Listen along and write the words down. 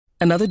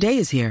Another day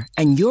is here,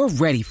 and you're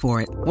ready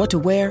for it. What to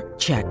wear?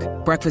 Check.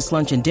 Breakfast,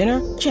 lunch, and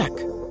dinner? Check.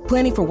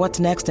 Planning for what's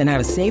next and how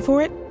to save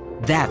for it?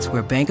 That's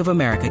where Bank of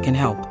America can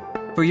help.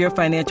 For your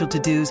financial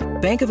to-dos,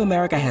 Bank of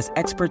America has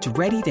experts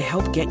ready to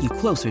help get you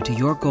closer to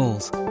your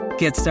goals.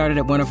 Get started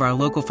at one of our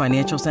local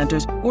financial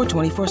centers or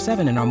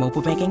 24/7 in our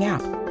mobile banking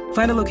app.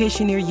 Find a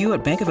location near you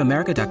at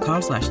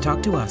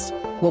bankofamerica.com/talktous.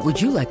 What would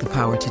you like the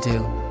power to do?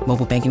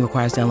 Mobile banking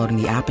requires downloading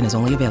the app and is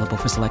only available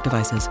for select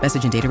devices.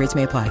 Message and data rates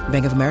may apply.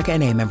 Bank of America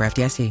N.A., member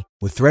FDIC.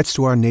 With threats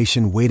to our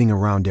nation waiting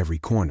around every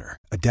corner,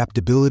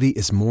 adaptability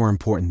is more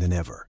important than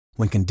ever.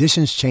 When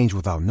conditions change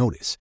without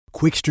notice,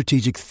 quick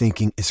strategic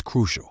thinking is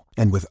crucial.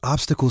 And with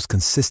obstacles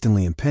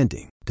consistently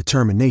impending,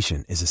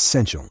 determination is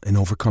essential in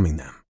overcoming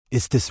them.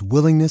 It's this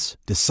willingness,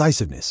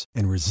 decisiveness,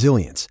 and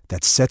resilience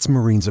that sets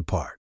Marines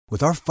apart.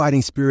 With our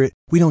fighting spirit,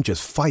 we don't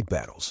just fight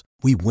battles,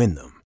 we win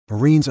them.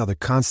 Marines are the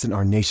constant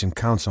our nation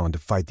counts on to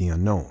fight the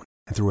unknown.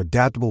 And through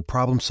adaptable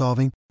problem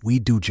solving, we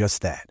do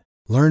just that.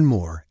 Learn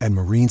more at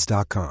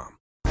marines.com.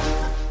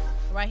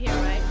 Right here,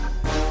 right?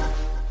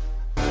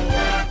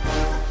 Yeah.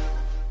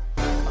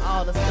 For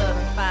all the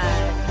Southern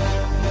Five,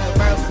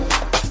 Universal,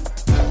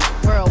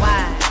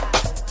 worldwide,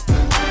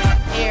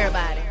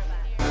 everybody,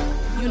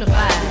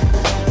 unified.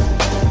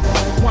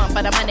 One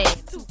for the money,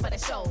 two for the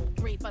show,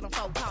 three for the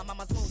folk.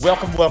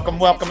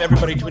 Welcome,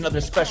 everybody, to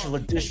another special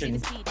edition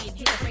of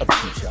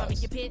Two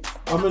Shots.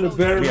 I'm in a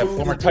better We have mood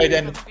former tight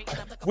end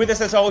with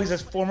us, as always,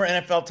 as former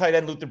NFL tight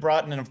end Luther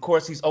Broughton, and of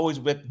course, he's always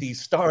with the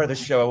star of the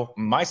show,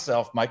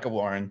 myself, Micah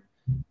Warren,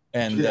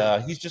 and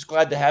he's just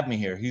glad to have me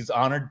here. He's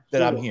honored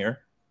that I'm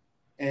here.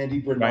 Andy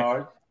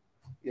Bernard, right?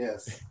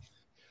 Yes.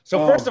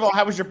 So first of all,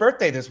 how was your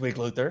birthday this week,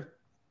 Luther?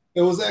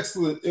 It was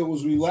excellent. It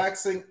was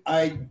relaxing.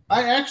 I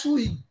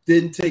actually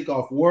didn't take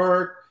off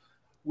work.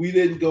 We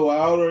didn't go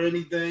out or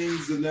anything.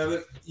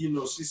 Zanetta,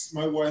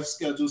 my wife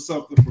scheduled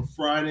something for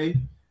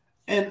Friday,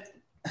 and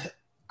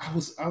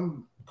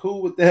I'm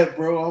cool with that,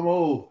 bro. I'm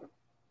old.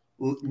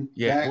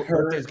 Yeah,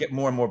 birthdays get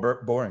more and more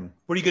boring.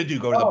 What are you gonna do?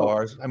 Go to the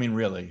bars? I mean,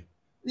 really?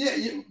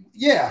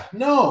 Yeah.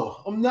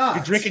 No, I'm not.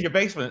 You drink in your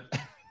basement.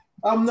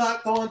 I'm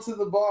not going to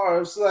the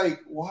bars. Like,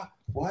 why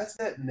is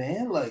that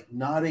man like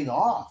nodding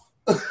off?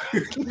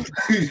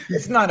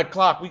 It's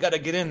 9:00. We got to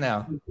get in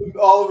now.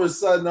 All of a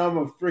sudden, I'm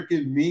a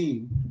freaking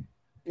meme.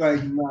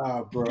 Like,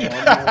 nah, bro.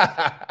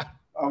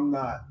 I'm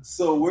not.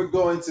 So we're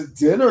going to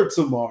dinner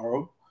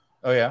tomorrow.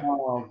 Oh yeah.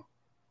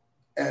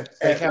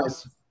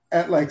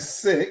 At like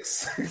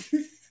 6.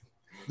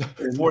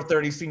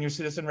 4:30 senior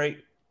citizen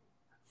rate.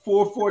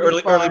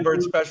 4:45 early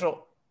bird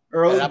special.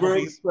 Early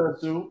bird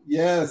special.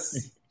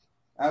 Yes.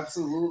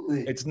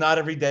 Absolutely. It's not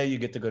every day you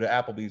get to go to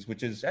Applebee's,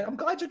 which is I'm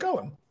glad you're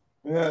going.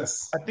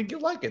 Yes. I think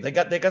you'll like it. They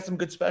got some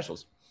good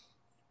specials.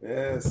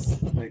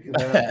 Yes. Make it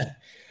happen.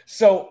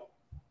 So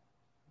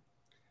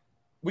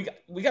we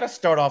got to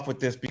start off with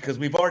this because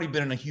we've already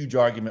been in a huge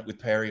argument with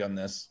Perry on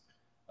this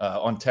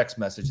on text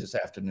message this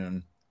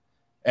afternoon.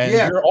 And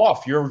you're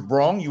off. You're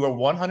wrong. You are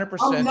 100%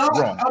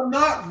 wrong. I'm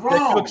not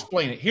wrong. Let's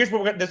explain it. This is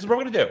what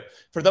we're going to do.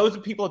 For those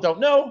of people that don't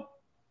know,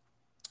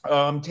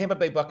 Tampa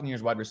Bay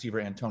Buccaneers wide receiver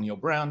Antonio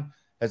Brown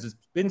has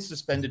been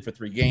suspended for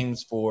 3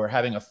 games for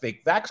having a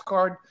fake Vax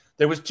card.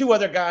 There was 2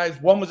 other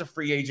guys. One was a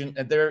free agent,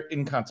 and they're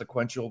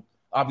inconsequential.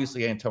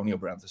 Obviously, Antonio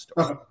Brown's a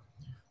star.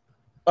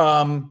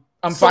 I'm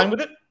fine with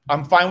it.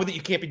 I'm fine with it.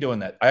 You can't be doing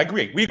that. I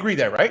agree. We agree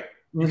there, right?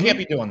 You can't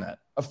be doing that.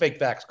 A fake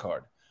Vax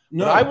card.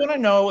 No. What I want to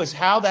know is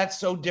how that's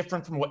so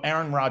different from what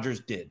Aaron Rodgers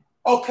did.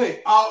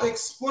 Okay, I'll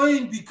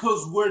explain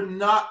because we're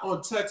not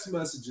on text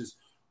messages.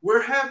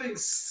 We're having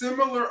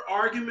similar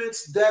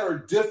arguments that are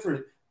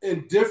different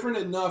and different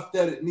enough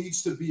that it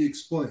needs to be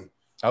explained.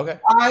 Okay.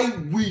 I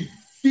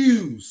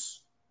refuse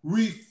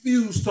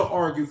to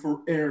argue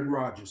for Aaron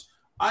Rodgers.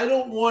 I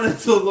don't want it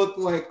to look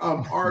like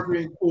I'm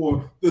arguing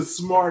for the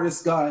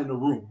smartest guy in the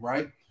room,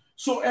 right?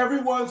 So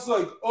everyone's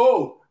like,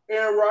 oh,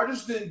 Aaron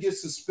Rodgers didn't get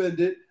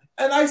suspended.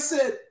 And I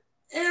said,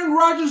 Aaron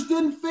Rodgers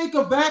didn't fake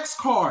a Vax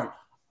card.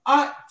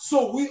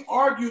 So we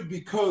argued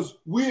because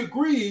we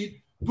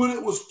agreed, but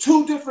it was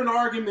 2 different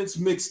arguments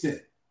mixed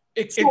in.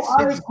 It's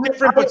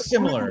different but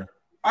similar.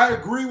 I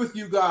agree with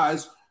you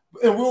guys,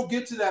 and we'll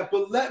get to that.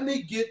 But let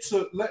me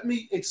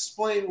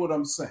explain what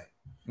I'm saying.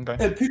 Okay.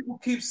 And people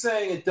keep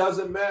saying it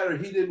doesn't matter.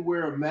 He didn't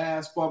wear a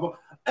mask, blah, blah.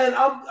 And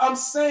I'm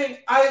saying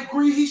I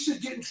agree he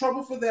should get in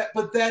trouble for that,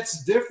 but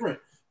that's different.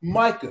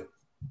 Micah,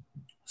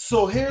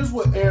 so here's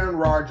what Aaron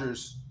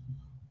Rodgers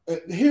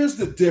here's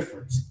the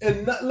difference.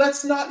 And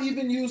let's not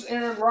even use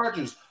Aaron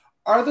Rodgers.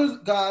 Other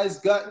guys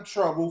got in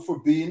trouble for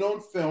being on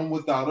film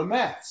without a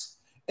mask,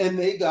 and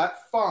they got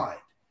fined.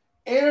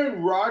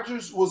 Aaron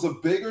Rodgers was a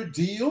bigger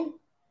deal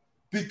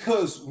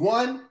because,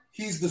 1,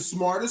 he's the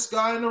smartest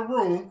guy in the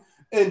room,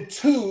 and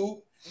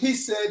 2, he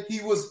said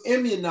he was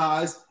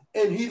immunized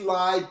and he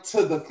lied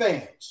to the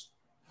fans.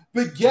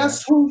 But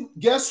guess who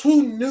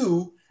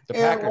knew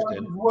Aaron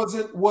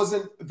Rodgers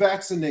wasn't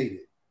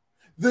vaccinated?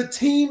 The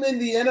team in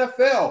the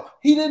NFL.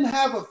 He didn't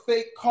have a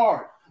fake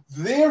card.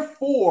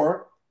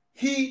 Therefore,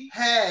 he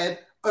had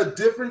a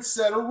different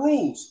set of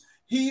rules.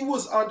 he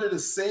was under the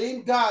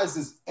same guise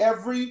as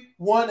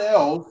everyone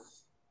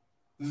else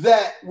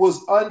that was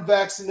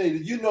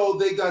unvaccinated. You know,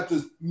 they got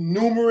the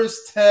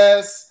numerous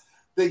tests.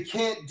 They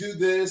can't do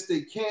this.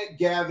 They can't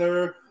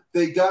gather.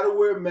 They got to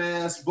wear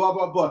masks, blah,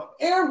 blah, blah.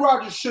 Aaron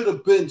Rodgers should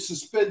have been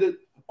suspended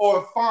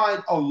or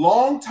fined a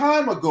long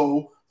time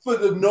ago for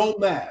the no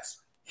mask.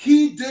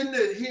 He didn't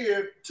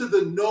adhere to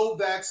the no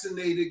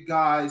vaccinated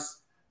guys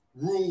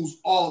rules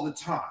all the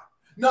time.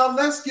 Now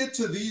let's get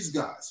to these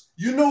guys.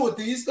 You know what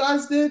these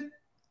guys did?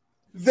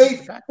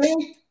 They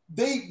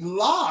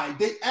lied.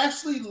 They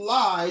actually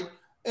lied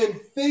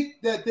and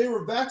faked that they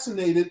were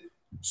vaccinated.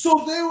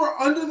 So they were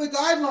under the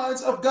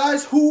guidelines of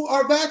guys who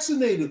are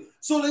vaccinated.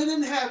 So they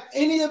didn't have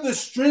any of the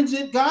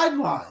stringent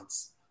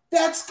guidelines.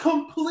 That's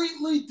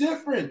completely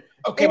different.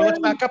 Okay, but let's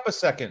back up a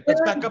second.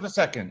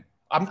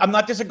 I'm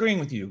not disagreeing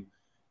with you.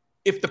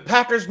 If the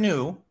Packers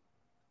knew,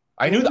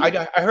 I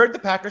heard the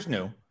Packers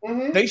knew,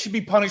 they should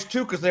be punished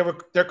too because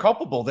they're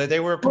culpable. They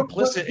were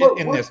complicit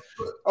in this.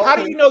 Okay. How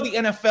do you know the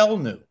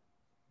NFL knew?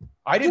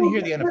 I didn't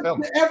hear the NFL.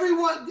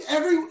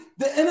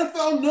 The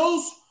NFL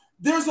knows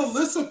there's a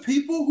list of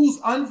people who's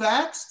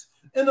unvaxxed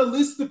and a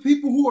list of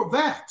people who are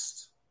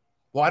vaxxed.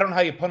 Well, I don't know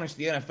how you punish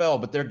the NFL,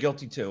 but they're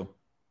guilty too.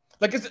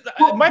 Like,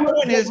 my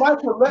point is,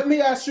 Michael, let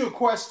me ask you a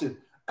question,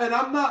 and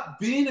I'm not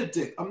being a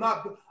dick. I'm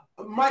not,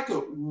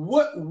 Michael.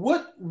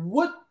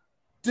 What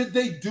did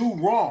they do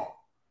wrong?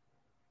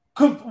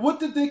 What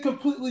did they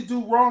completely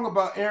do wrong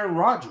about Aaron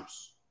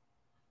Rodgers?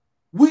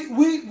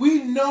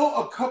 We know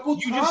a couple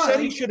times. You just said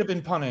he should have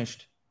been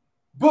punished.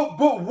 But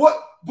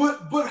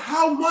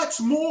how much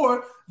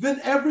more than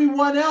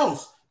everyone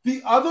else?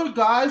 The other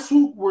guys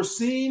who were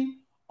seen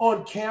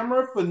on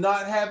camera for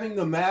not having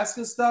the mask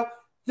and stuff,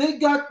 they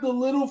got the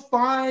little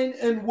fine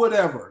and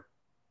whatever.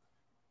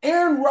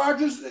 Aaron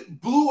Rodgers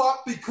blew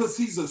up because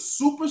he's a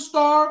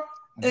superstar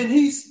and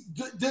he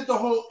did the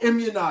whole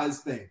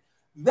immunized thing.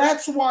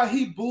 That's why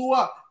he blew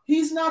up.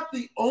 He's not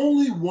the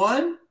only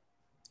one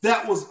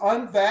that was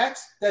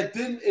unvaxxed that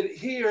didn't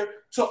adhere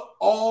to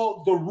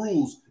all the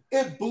rules.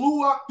 It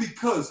blew up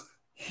because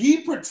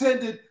he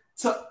pretended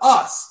to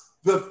us,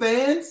 the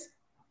fans,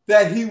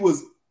 that he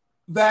was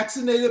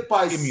vaccinated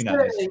by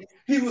saying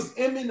he was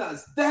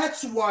immunized.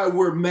 That's why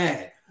we're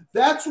mad.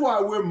 That's why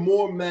we're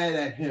more mad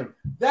at him.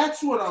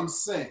 That's what I'm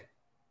saying.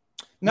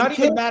 Not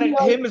even mad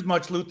at him as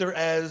much, Luther,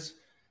 as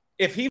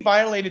if he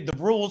violated the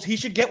rules, he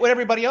should get what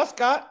everybody else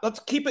got. Let's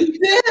keep it.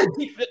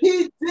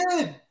 He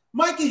did.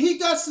 Mikey, he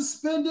got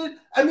suspended.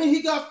 I mean,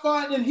 he got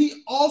fined, and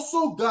he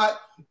also got,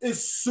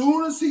 as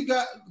soon as he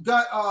got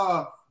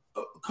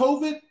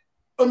COVID,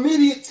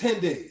 immediate 10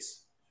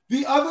 days.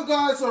 The other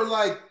guys are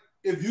like,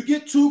 if you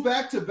get 2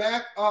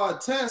 back-to-back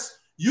tests,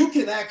 you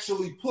can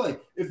actually play.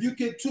 If you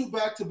get 2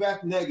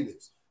 back-to-back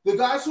negatives. The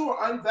guys who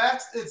are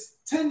unvaxxed, it's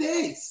 10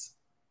 days.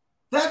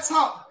 That's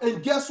how,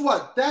 and guess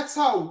what? That's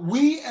how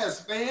we as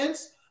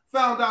fans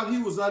found out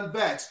he was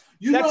unvaxxed.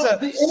 That's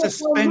a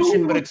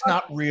suspension, but it's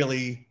not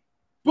really.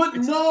 But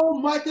no,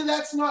 Micah,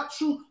 that's not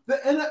true.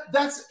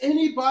 That's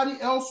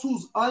anybody else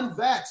who's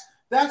unvaxxed.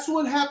 That's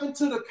what happened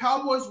to the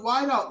Cowboys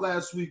wideout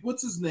last week.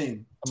 What's his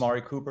name?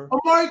 Amari Cooper.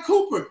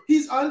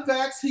 He's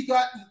unvaxxed. He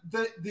got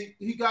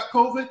he got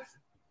COVID.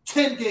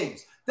 10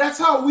 games. That's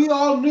how we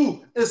all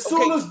knew. As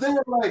soon as they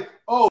were like,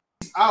 "Oh,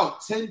 he's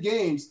out 10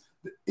 games.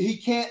 He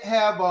can't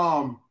have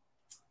the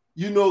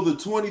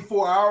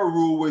 24-hour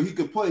rule where he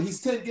could play.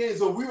 He's 10 games."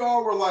 So we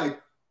all were like,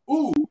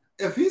 "Ooh,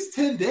 if he's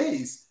 10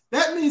 days,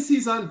 that means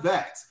he's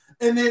unvaxxed."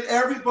 And then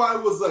everybody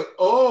was like,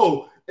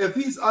 "Oh, if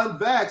he's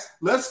unvaxxed,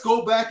 let's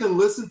go back and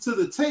listen to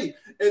the tape."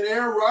 And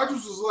Aaron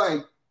Rodgers was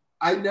like,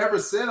 "I never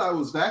said I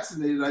was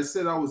vaccinated. I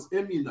said I was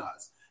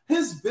immunized."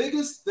 His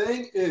biggest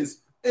thing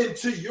is, and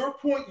to your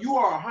point, you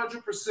are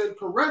 100%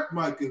 correct,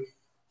 Micah.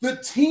 The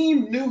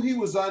team knew he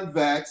was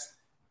unvaxxed,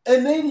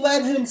 and they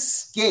let him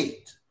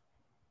skate,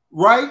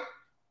 right?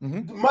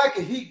 Mm-hmm.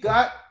 Micah, he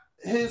got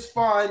his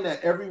fine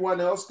that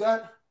everyone else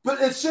got, but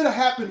it should have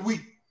happened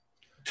week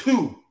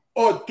 2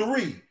 or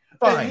 3.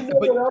 Fine. And you know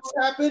what else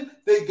happened?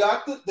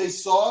 They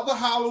saw the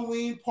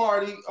Halloween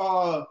party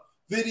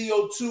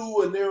video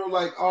too, and they were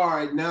like, "All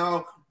right,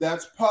 now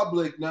that's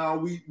public. Now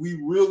we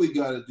really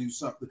got to do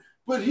something."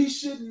 But he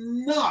should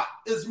not,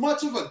 as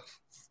much of a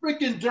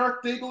freaking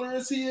Dirk Diggler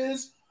as he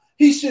is,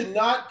 he should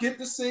not get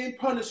the same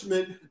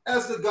punishment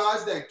as the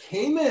guys that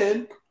came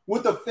in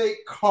with a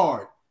fake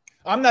card.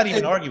 I'm not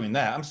even arguing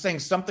that. I'm saying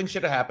something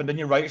should have happened, and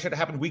you're right. It should have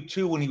happened week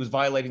 2 when he was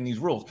violating these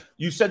rules.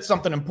 You said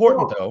something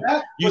important, though.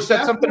 You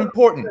said something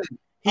important.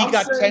 He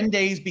got 10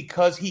 days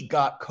because he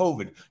got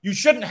COVID. You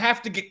shouldn't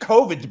have to get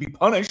COVID to be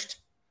punished.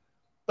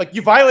 Like,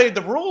 you violated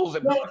the rules.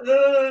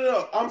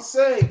 No. I'm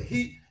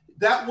saying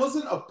that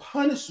wasn't a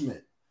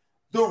punishment.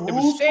 The rules, it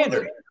was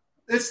standard.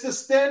 It's the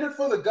standard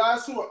for the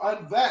guys who are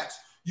unvaxxed.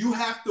 You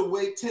have to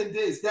wait 10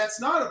 days.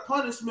 That's not a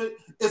punishment.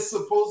 It's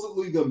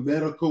supposedly the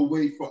medical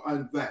wait for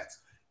unvaxxed.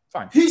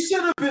 Fine. He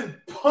should have been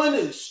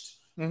punished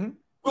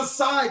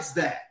besides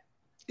that.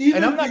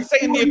 And I'm not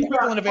saying the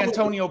equivalent of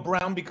Antonio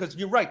Brown, because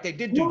you're right. They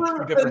did do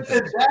two different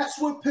things. And that's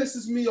what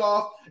pisses me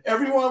off.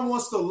 Everyone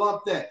wants to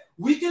lump that.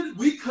 We did.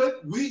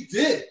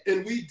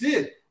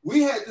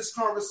 We had this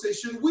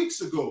conversation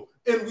weeks ago,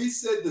 and we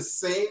said the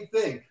same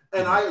thing.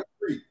 And I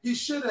agree. He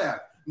should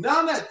have.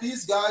 Now that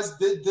these guys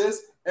did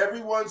this,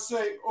 everyone's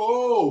saying,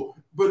 oh,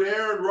 but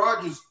Aaron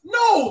Rodgers.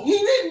 No, he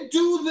didn't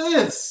do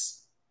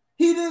this.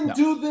 He didn't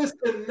do this,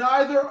 and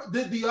neither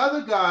did the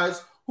other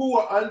guys who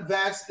were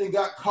unvaxxed and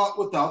got caught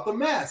without the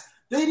mask.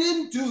 They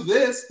didn't do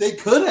this. They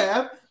could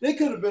have. They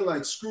could have been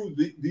like, screw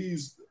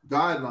these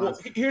guidelines. Well,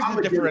 here's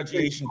the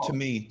differentiation to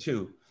me,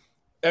 too.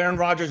 Aaron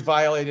Rodgers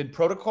violated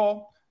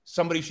protocol.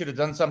 Somebody should have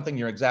done something.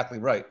 You're exactly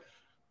right.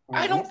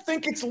 I don't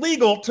think it's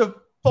legal to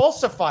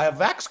falsify a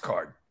Vax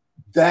card.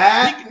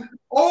 Thank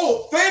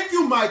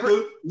you,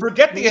 Michael.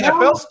 Forget the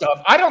NFL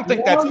stuff. I don't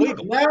think that's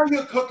legal. Now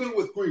you're cooking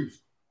with grease.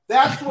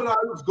 That's what I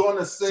was going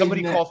to say.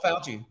 Somebody call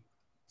Fauci.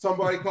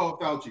 Somebody call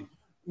Fauci.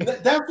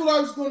 That's what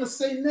I was going to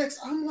say next.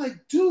 I'm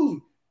like,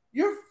 dude,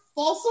 you're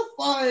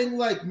falsifying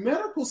like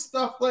medical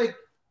stuff. Like,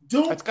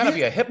 that's got to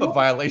be a HIPAA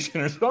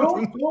violation or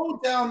something. Don't go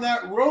down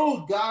that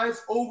road,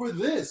 guys, over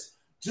this.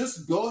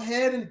 Just go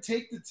ahead and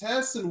take the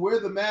test and wear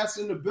the mask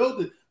in the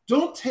building.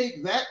 Don't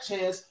take that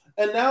chance.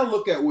 And now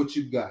look at what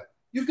you've got.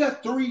 You've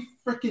got 3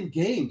 freaking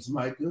games,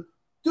 Micah.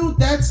 Dude,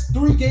 that's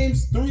 3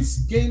 games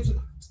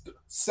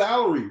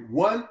salary.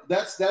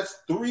 That's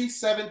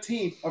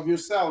 3/17 of your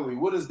salary.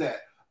 What is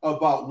that?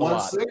 About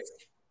 1/6?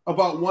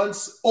 About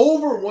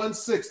over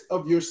 1/6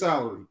 of your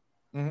salary.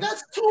 Mm-hmm.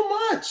 That's too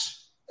much.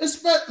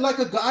 Especially like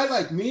a guy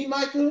like me,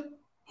 Micah,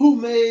 who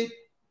made,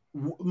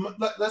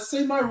 let's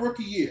say my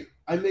rookie year,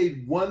 I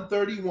made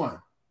 131.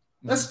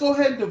 Mm-hmm. Let's go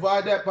ahead and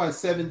divide that by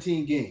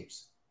 17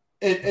 games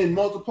and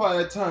multiply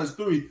that times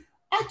 3.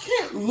 I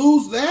can't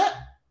lose that.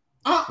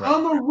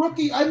 I'm a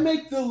rookie. I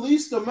make the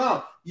least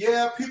amount.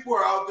 Yeah, people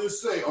are out there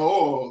saying,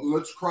 oh,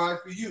 let's cry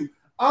for you.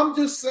 I'm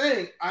just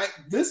saying,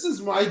 this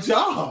is my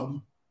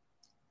job.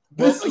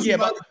 But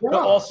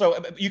also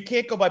you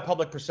can't go by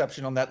public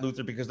perception on that,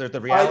 Luther, because there's the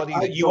reality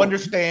that you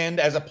understand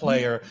as a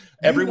player.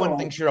 Everyone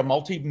thinks you're a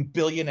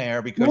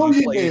multi-billionaire because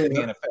you play in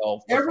the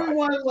NFL.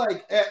 Everyone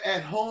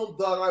at home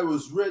thought I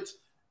was rich,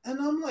 and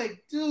I'm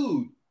like,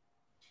 dude,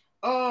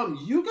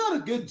 you got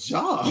a good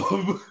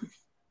job.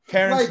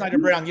 Karen Snyder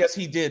Brown, yes,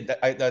 he did.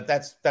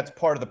 That's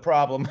part of the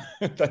problem.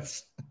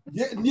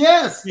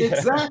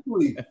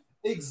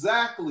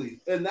 Exactly,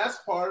 and that's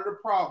part of the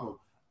problem.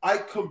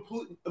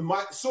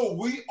 So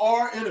we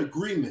are in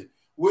agreement.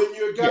 When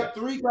you got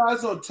 3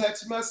 guys on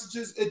text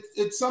messages,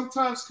 it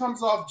sometimes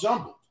comes off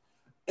jumbled.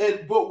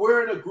 But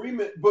we're in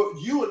agreement. But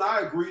you and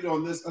I agreed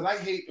on this, and I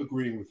hate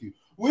agreeing with you.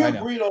 We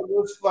agreed on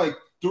this like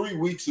 3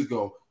 weeks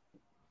ago.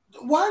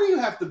 Why do you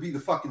have to be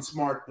the fucking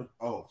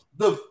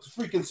the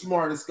freaking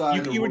smartest guy in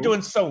the room? You were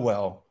doing so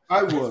well.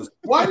 I was.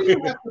 Why do you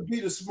have to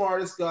be the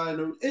smartest guy in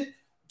the room?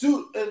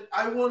 Dude, and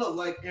I want to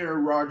like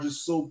Aaron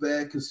Rodgers so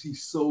bad because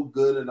he's so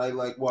good, and I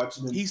like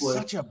watching him play. He's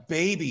such a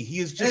baby. He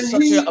is just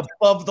such an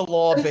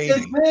above-the-law baby.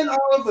 And then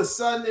all of a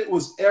sudden, it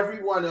was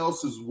everyone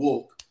else's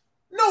woke.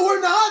 No,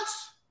 we're not.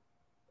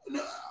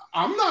 No,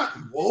 I'm not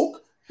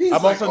woke.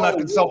 I'm also not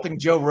consulting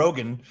Joe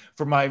Rogan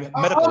for my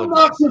medical advice. I'm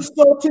not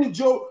consulting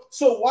Joe.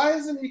 So why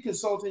isn't he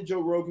consulting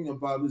Joe Rogan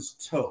about his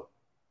toe?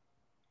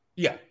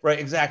 Yeah, right,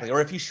 exactly. Or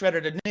if he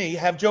shredded a knee,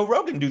 have Joe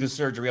Rogan do the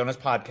surgery on his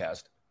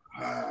podcast.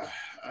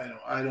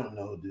 I don't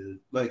know, dude.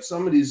 Like,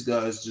 some of these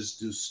guys just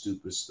do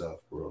stupid stuff,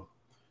 bro.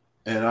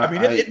 And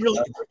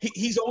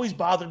he's always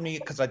bothered me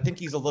because I think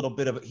he's a little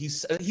bit of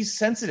he's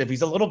sensitive.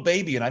 He's a little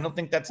baby, and I don't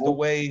think that's the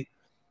way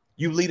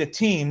you lead a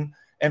team.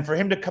 And for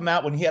him to come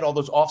out when he had all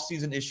those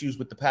offseason issues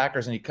with the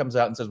Packers, and he comes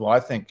out and says, well, I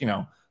think,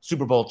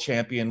 Super Bowl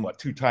champion,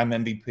 2-time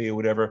MVP or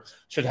whatever,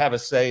 should have a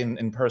say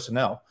in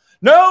personnel.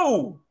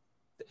 No!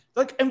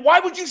 And why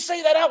would you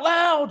say that out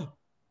loud?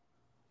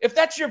 If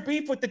that's your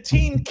beef with the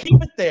team,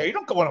 keep it there. You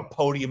don't go on a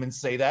podium and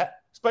say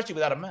that, especially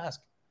without a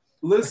mask.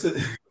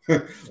 Listen,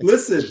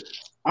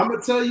 I'm going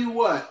to tell you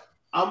what.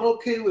 I'm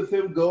okay with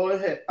him going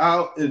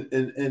out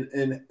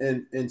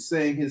and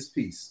saying his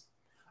piece.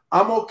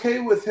 I'm okay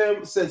with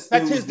him since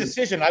that's his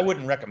decision. I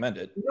wouldn't recommend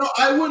it. No,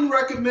 I wouldn't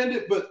recommend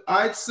it, but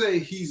I'd say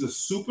he's a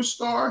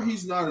superstar.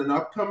 He's not an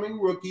upcoming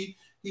rookie.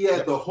 He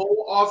had the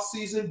whole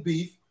offseason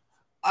beef.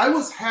 I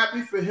was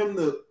happy for him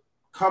to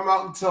come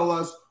out and tell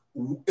us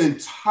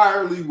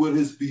entirely what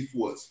his beef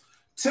was.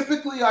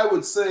 Typically, I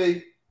would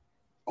say,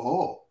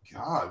 oh,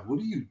 God, what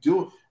are you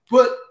doing?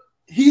 But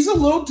he's a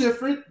little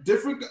different.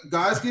 Different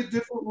guys get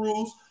different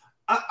rules.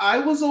 I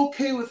was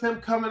okay with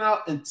him coming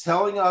out and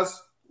telling us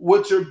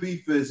what your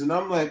beef is. And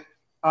I'm like,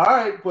 all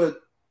right,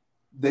 but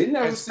they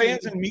never. As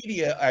fans and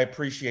media, I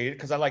appreciate it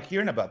because I like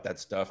hearing about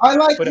that stuff.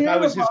 But if I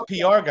was his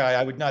PR guy,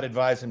 I would not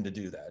advise him to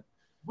do that.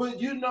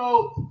 But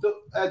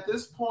at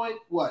this point,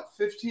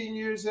 15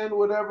 years in,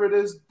 whatever it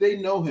is, they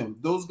know him.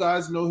 Those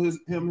guys know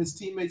him. His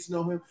teammates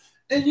know him.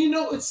 And,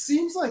 it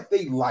seems like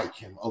they like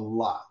him a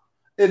lot.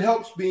 It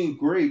helps being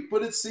great,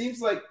 but it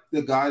seems like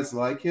the guys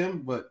like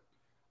him, but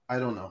I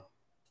don't know.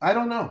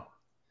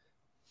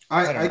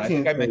 I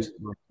can't.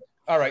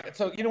 All right.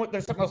 So you know what?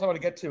 There's something else I want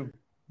to get to.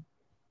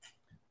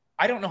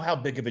 I don't know how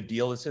big of a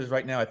deal this is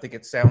right now. I think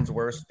it sounds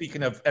worse.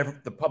 Speaking of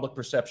the public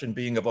perception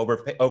being of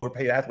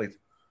overpaid athletes,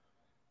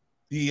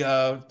 the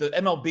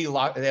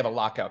MLB they have a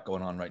lockout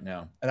going on right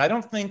now, and I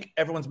don't think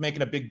everyone's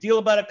making a big deal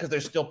about it because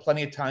there's still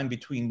plenty of time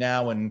between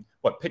now and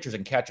what pitchers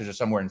and catchers are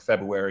somewhere in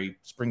February,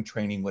 spring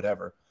training,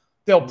 whatever.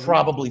 They'll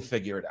probably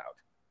figure it out.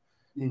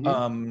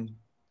 Mm-hmm.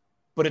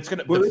 But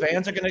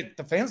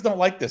the fans don't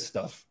like this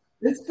stuff.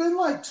 It's been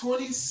like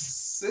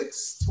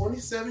 26,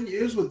 27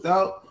 years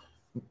without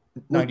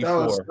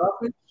 94,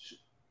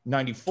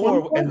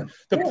 and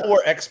the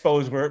poor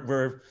Expos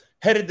were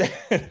headed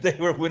there. They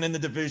were winning the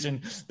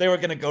division. They were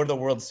going to go to the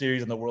World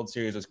Series, and the World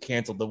Series was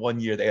canceled the one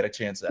year they had a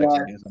chance to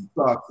actually do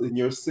something. And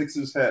your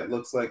Sixers hat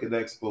looks like an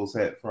Expos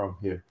hat from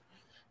here.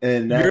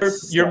 And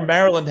your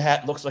Maryland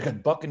hat looks like a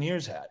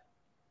Buccaneers hat.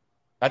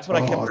 That's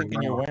what I kept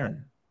thinking you're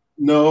wearing.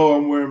 No,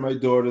 I'm wearing my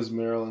daughter's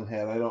Maryland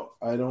hat. I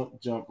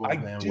don't jump on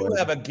I do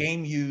have a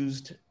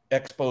game-used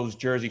Expos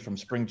jersey from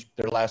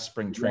their last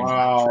spring training.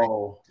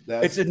 Wow.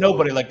 It's a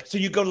nobody. So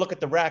you go look at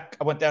the rack.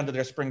 I went down to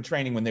their spring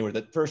training when they were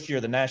the first year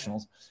of the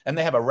Nationals, and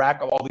they have a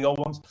rack of all the old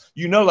ones.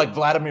 Like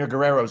Vladimir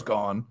Guerrero's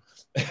gone.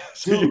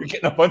 So you're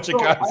getting a bunch of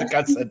guys that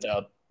got sent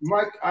out.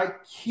 Mike, I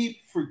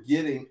keep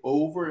forgetting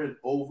over and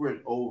over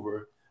and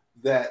over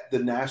that the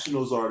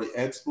Nationals are the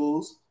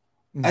Expos.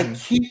 Mm-hmm. I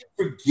keep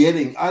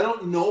forgetting. I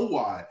don't know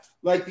why.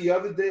 Like the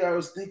other day, I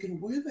was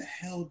thinking, where the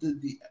hell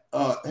did the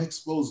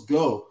Expos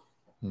go?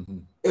 Mm-hmm.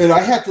 And I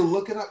had to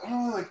look it up. And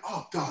I'm like,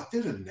 oh God,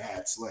 they're the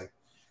Nats.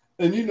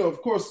 And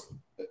of course,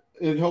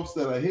 it helps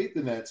that I hate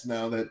the Nats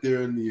now that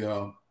they're in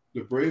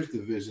the Braves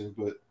division.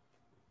 But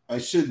I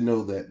should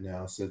know that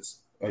now, since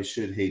I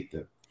should hate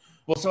them.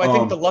 Well, so I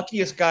think the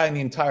luckiest guy in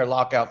the entire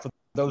lockout, for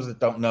those that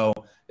don't know,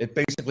 it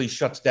basically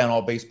shuts down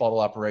all baseball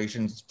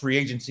operations. Free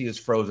agency is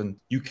frozen.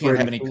 You can't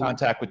have any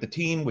contact with the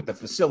team, with the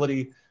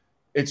facility.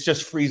 It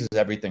just freezes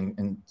everything.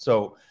 And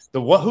so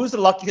who's the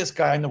luckiest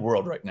guy in the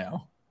world right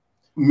now?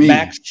 Me.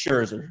 Max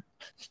Scherzer.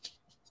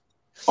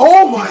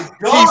 Oh my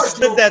God! He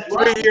spent that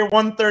 3-year,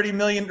 $130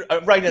 million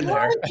right in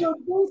there. They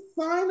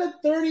signed a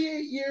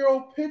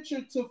 38-year-old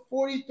pitcher to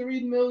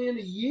 $43 million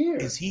a year.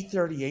 Is he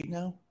 38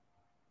 now?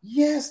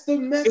 Yes, the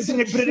Mets.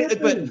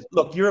 But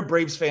look, you're a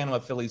Braves fan. I'm a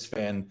Phillies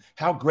fan.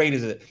 How great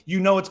is it?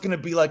 It's going to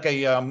be like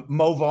a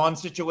Mo Vaughn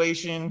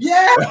situation.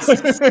 Yes.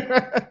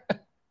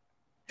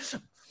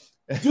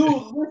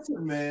 Dude,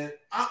 listen, man.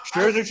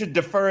 Scherzer should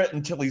defer it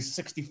until he's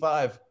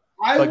 65.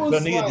 Mike,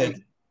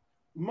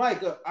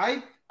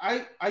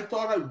 I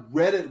thought I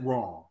read it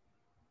wrong.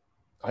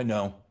 I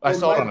know. I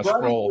saw it on a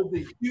scroll.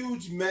 Was a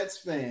huge Mets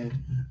fan,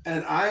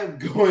 and I am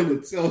going to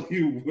tell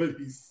you what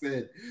he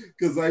said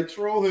because I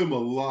troll him a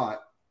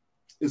lot,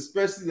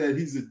 especially that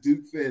he's a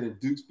Duke fan and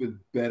Duke's been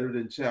better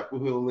than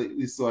Chapel Hill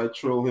lately. So I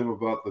troll him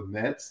about the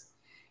Mets.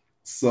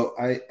 So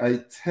I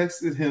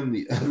texted him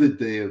the other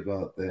day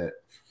about that.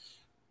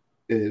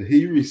 And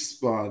he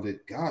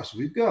responded, gosh,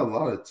 we've got a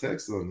lot of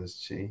texts on this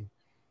chain.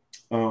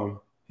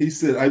 He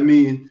said,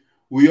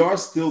 we are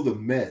still the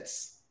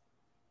Mets.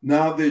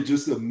 Now they're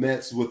just the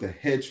Mets with a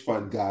hedge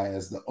fund guy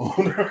as the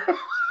owner.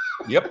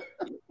 Yep.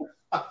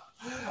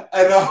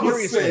 And I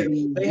was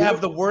saying, they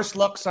have the worst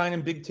luck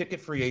signing big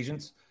ticket free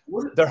agents.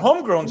 Their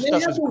homegrown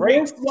stuff is great.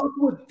 Worst luck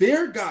with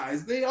their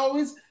guys. Their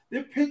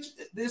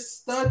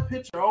stud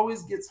pitcher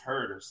always gets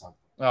hurt or something.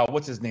 Oh,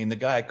 what's his name? The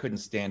guy I couldn't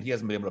stand. He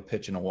hasn't been able to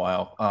pitch in a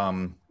while.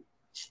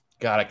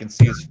 God, I can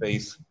see his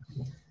face.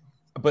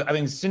 But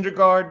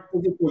Syndergaard.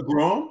 Is it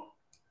DeGrom?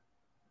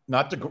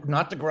 Not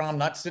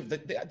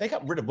DeGrom. They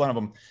got rid of one of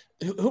them.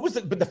 Who was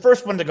the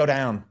first one to go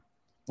down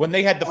when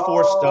they had the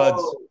four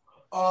studs?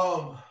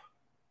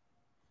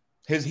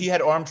 He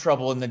had arm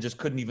trouble and then just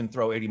couldn't even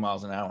throw 80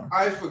 miles an hour.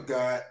 I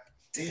forgot.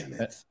 Damn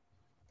it.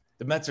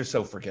 The Mets are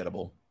so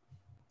forgettable.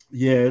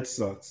 Yeah, it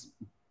sucks.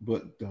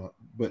 But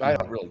I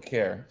don't really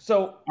care.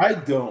 So I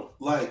don't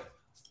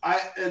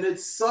and it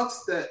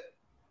sucks that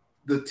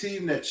the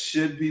team that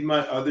should be my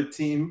other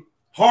team,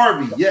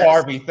 Harvey. Yes,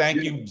 Harvey.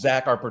 Thank you,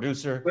 Zach, our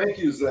producer. Thank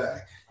you,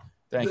 Zach.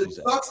 It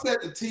sucks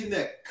that the team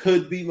that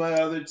could be my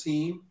other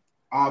team,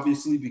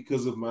 obviously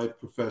because of my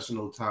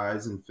professional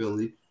ties in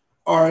Philly,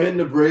 are in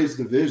the Braves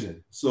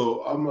division.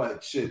 So I'm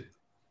like, shit.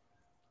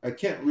 I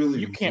can't really.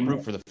 You can't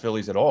root for the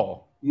Phillies at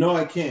all. No,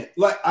 I can't.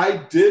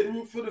 I did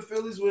root for the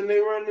Phillies when they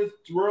were in the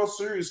World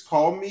Series.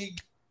 Call me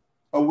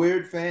a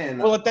weird fan.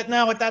 Well, at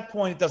that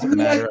point, it doesn't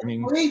matter.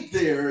 I played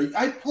there.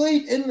 I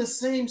played in the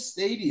same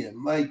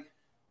stadium. Not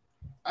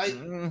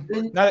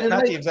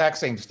the exact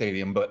same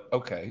stadium, but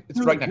okay, it's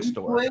right next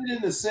door. Played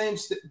in the same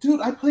dude.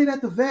 I played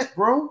at the Vet,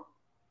 bro.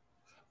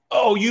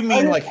 Oh, you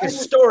mean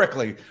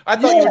historically? I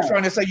thought you were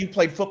trying to say you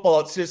played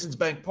football at Citizens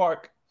Bank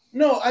Park.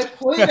 No, I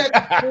played at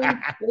the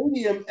same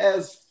stadium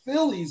as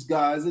Phillies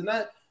guys,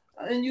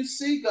 and you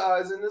see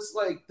guys, and it's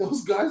like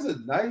those guys are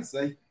nice.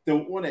 I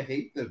don't want to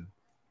hate them.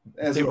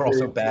 They were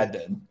also bad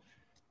then.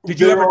 Did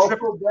you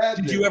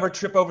ever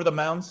trip over the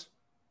mounds?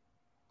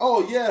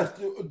 Oh yeah,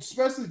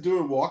 especially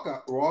during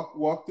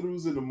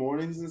walkthroughs in the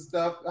mornings and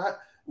stuff.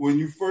 When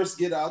you first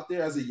get out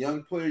there as a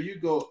young player, you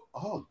go,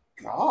 "Oh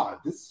God,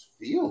 this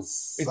field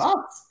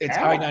sucks. It's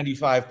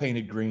I-95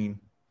 painted green.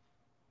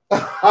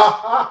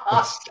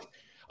 I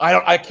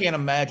can't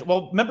imagine.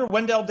 Well, remember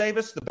Wendell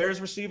Davis, the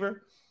Bears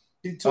receiver?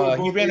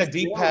 He ran a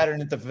deep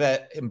pattern at the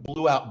vet and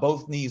blew out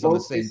both knees on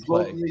the same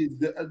play.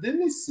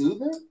 Didn't he sue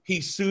them?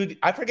 He sued.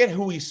 I forget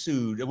who he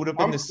sued. It would have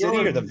been the city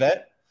or the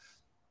vet.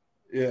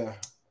 Yeah.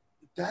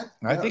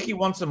 I think he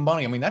won some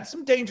money. I mean, that's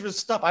some dangerous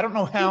stuff. I don't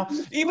know how.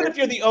 Even if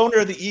you're the owner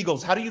of the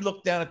Eagles, how do you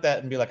look down at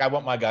that and be like, I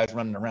want my guys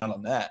running around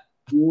on that?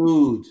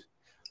 Dude,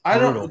 I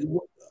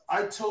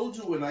told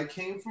you when I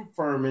came from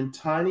Furman,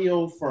 tiny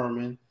old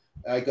Furman,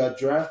 I got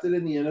drafted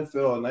in the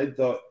NFL, and I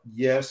thought,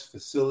 yes,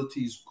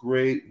 facilities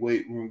great,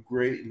 weight room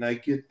great, and I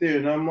get there,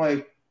 and I'm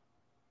like,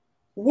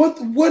 what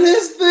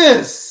is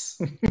this?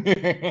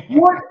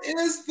 What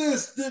is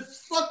this? The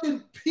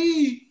fucking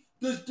pee.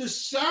 The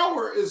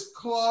shower is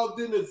clogged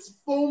and it's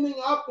foaming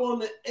up on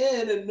the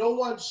end and no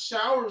one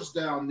showers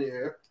down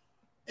there.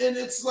 And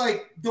it's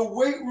like the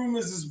weight room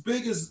is as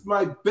big as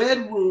my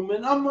bedroom.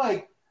 And I'm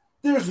like,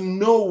 there's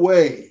no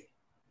way.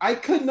 I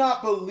could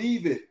not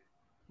believe it.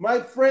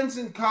 My friends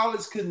in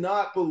college could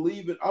not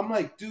believe it. I'm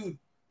like, dude,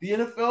 the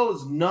NFL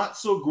is not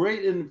so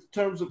great in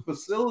terms of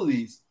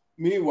facilities.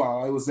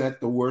 Meanwhile, I was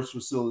at the worst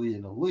facility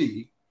in the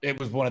league. It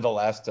was one of the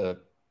last to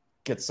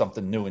get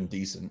something new and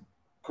decent.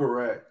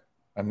 Correct.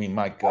 I mean,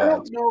 my God. I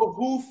don't know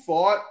who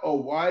fought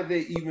or why they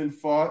even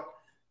fought.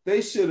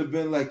 They should have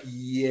been like,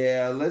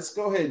 yeah, let's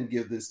go ahead and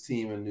give this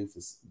team a new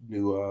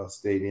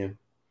stadium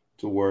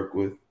to work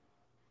with.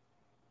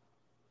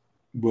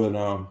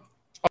 But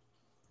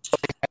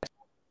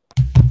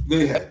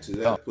they had to.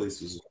 That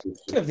place was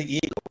Speaking of the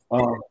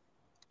Eagles.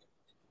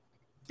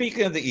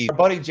 Speaking of the Eagles, our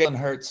buddy Jalen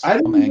Hurts I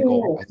didn't even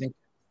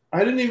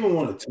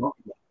want to talk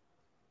about.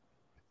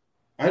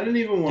 I didn't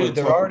even want to. Dude,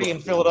 they're already in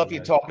Philadelphia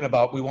talking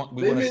about we want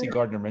to see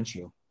Gardner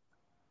Minshew.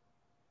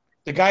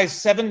 The guy's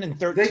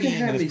 7-13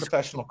 in his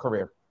professional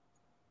career.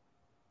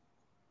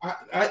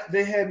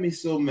 They had me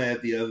so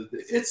mad the other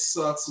day. It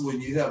sucks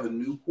when you have a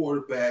new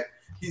quarterback.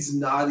 He's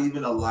not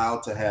even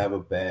allowed to have a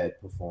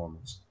bad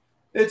performance.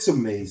 It's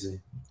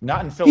amazing.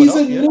 Not in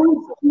Philadelphia. He's a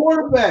new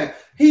quarterback.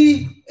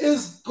 He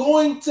is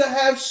going to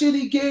have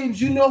shitty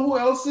games. You know who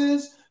else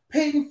is?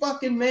 Peyton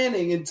fucking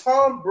Manning and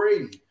Tom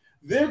Brady.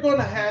 They're going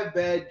to have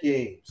bad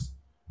games.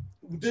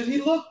 Did he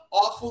look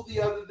awful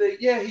the other day?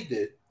 Yeah, he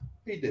did.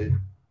 He did.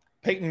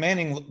 Peyton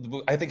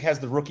Manning, I think, has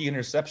the rookie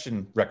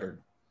interception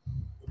record.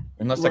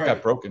 Unless that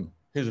got broken.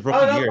 His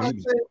rookie year.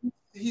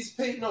 He's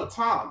Peyton or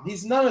Tom.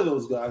 He's none of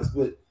those guys,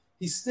 but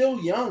he's still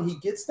young. He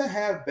gets to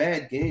have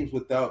bad games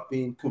without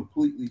being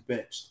completely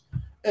benched.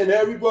 And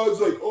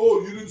everybody's like,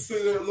 oh, you didn't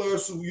say that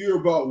last year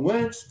about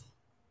Wentz.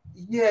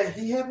 Yeah,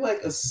 he had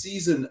like a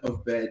season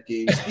of bad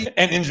games.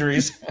 And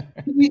injuries.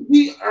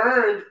 He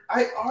earned,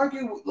 I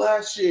argued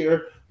last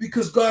year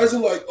because guys are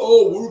like,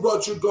 oh, what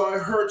about your guy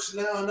Hurts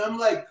now? And I'm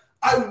like,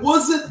 I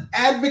wasn't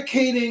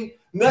advocating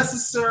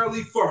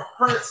necessarily for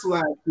Hurts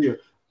last year.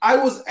 I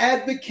was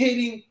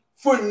advocating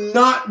for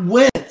not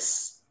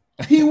Wentz.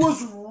 He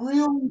was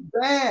really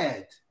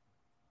bad.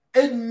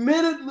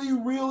 Admittedly,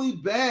 really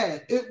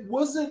bad. It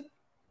wasn't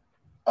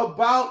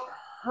about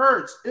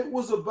Hurts. It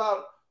was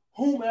about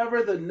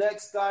whomever the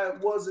next guy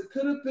was. It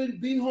could have been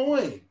B.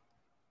 Hoying.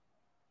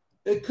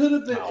 It could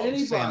have been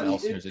anybody.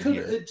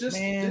 It just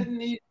didn't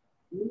need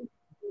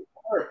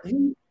hurt.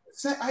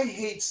 I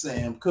hate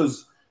Sam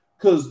because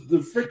the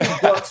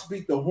freaking Bucks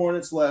beat the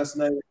Hornets last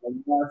night in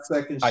the last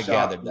second shot. I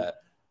gathered that.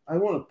 I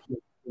want to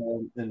put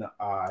Sam in the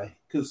eye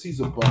because he's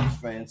a Bucks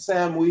fan.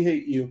 Sam, we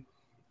hate you.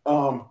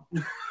 No,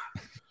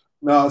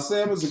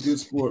 Sam is a good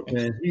sport,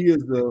 man. He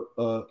is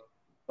a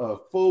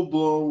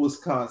full-blown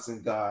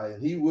Wisconsin guy,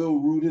 and he will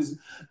root his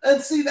 –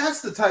 and see, that's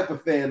the type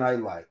of fan I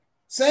like.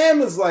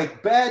 Sam is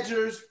like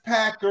Badgers,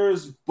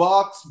 Packers,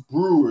 Bucks,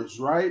 Brewers,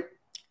 right?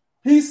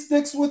 He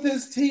sticks with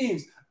his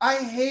teams. I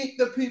hate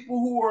the people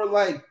who are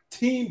like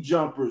team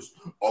jumpers.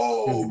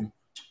 Oh,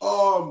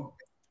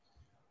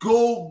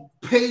 go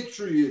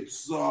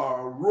Patriots,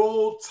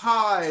 roll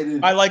Tide.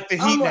 And I like the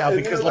Heat now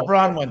because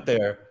LeBron went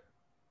there.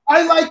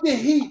 I like the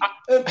Heat.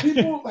 And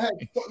people had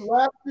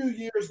last few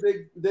years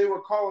they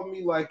were calling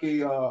me like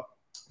a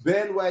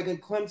bandwagon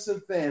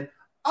Clemson fan.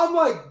 I'm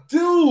like,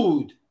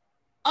 dude,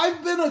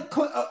 I've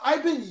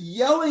been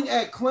yelling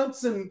at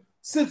Clemson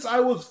since I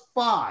was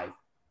 5,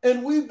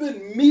 and we've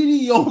been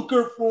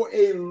mediocre for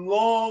a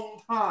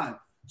long time.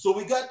 So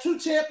we got 2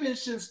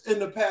 championships in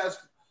the past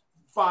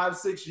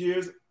 5-6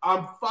 years.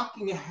 I'm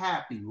fucking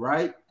happy,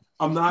 right?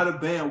 I'm not a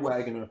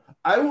bandwagoner.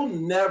 I will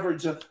never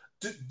just.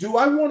 Do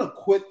I want to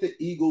quit the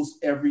Eagles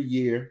every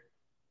year?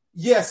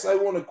 Yes, I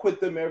want to quit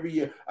them every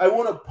year. I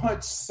want to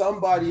punch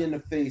somebody in the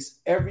face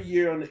every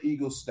year on the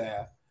Eagles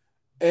staff.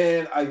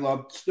 And I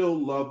still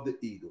love the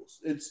Eagles.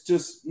 It's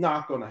just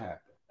not going to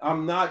happen.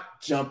 I'm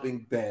not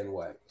jumping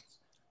bandwagons.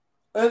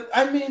 And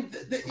I mean,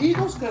 the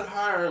Eagles could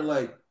hire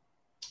like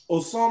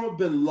Osama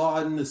bin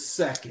Laden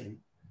II,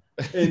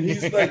 and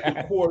he's like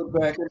the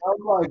quarterback. And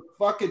I'm like,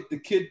 fuck it, the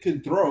kid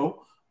can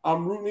throw.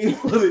 I'm rooting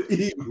for the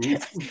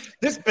Eagles.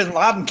 This Bin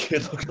Laden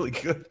kid looked really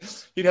good.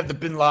 He'd have the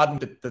Bin Laden,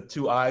 the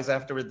two eyes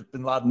after the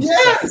Bin Laden.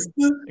 Yes,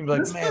 he'd be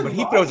like, man, but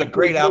he throws a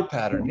great out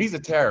pattern. He's a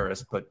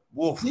terrorist, but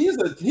woof. He's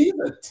a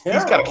terror.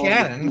 He's got a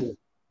cannon.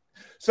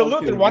 So,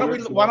 okay, why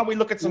don't we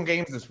look at some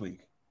games this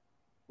week?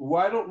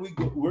 Why don't we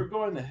go? We're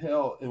going to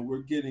hell, and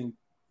we're getting.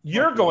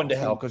 You're going to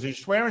hell because you're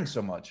swearing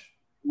so much.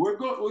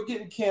 We're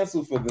getting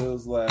canceled for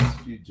those last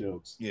few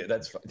jokes. Yeah,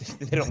 that's fine.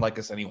 They don't like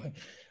us anyway.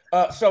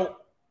 So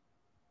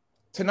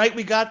tonight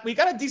we got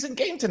a decent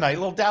game tonight. A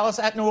little Dallas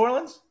at New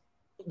Orleans.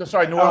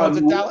 Sorry, New Orleans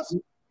at Dallas.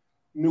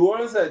 New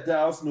Orleans at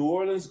Dallas. New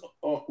Orleans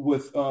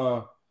with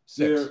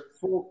their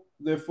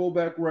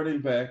fullback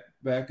running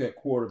back at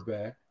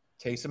quarterback.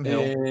 Taysom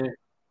Hill. And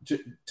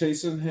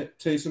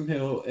Taysom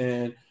Hill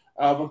and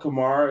Alvin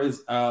Kamara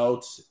is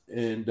out,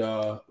 and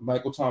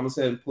Michael Thomas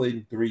hadn't played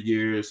in 3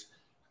 years.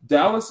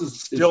 Dallas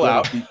is still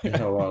out. Beat the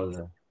hell out of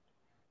them.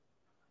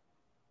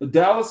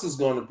 Dallas is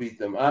going to beat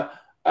them.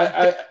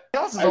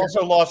 Dallas has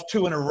also lost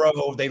 2 in a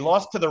row. They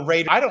lost to the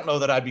Raiders. I don't know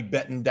that I'd be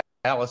betting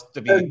Dallas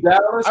to be.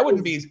 I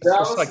wouldn't be so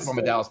psyched from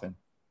a Dallas fan.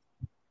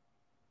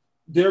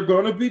 They're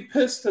going to be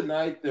pissed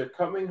tonight. They're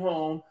coming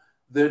home.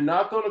 They're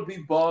not going to be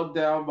bogged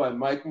down by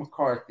Mike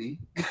McCarthy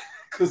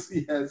because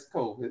he has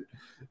COVID.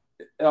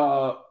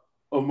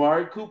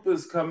 Amari Cooper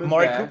is coming back.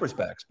 Amari Cooper's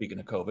back, speaking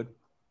of COVID.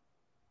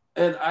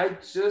 And I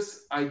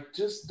just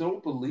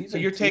don't believe it. So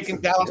you're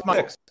taking Dallas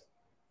 -6.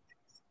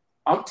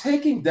 I'm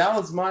taking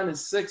Dallas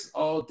 -6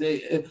 all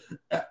day.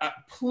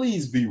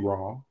 Please be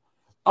wrong.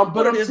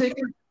 But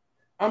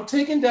I'm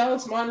taking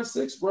Dallas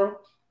 -6, bro.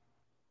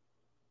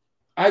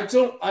 I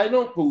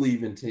don't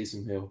believe in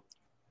Taysom Hill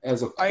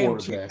as a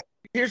quarterback.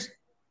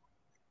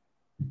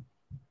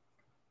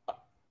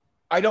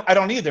 I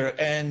don't either,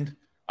 and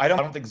I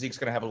don't think Zeke's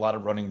going to have a lot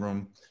of running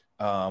room.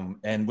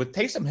 And with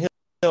Taysom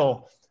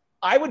Hill,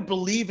 I would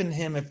believe in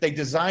him if they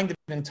designed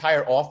an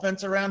entire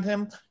offense around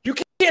him. You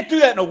can't do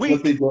that in a week.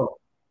 But they don't.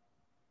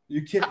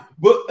 You can't.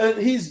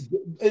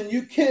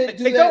 You can't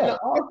do that in the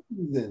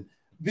offseason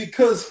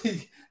because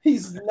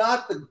he's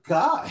not the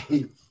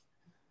guy.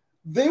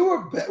 They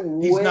were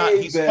he's not.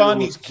 He's fun.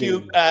 He's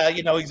cute.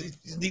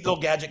 He's a neat little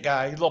gadget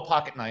guy. He's a little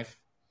pocket knife.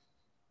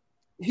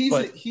 They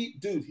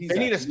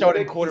need a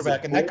starting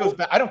quarterback, and that goes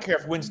back. I don't care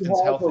if Winston's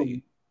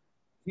healthy.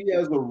 He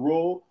has a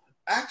role.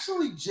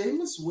 Actually,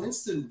 Jameis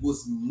Winston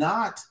was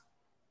not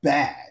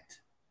bad.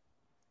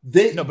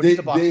 They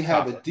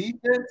have a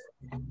defense.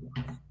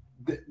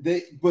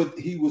 But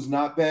he was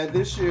not bad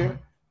this year.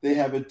 They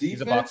have a defense.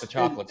 He's a box of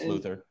chocolates,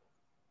 Luther.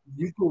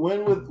 You can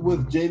win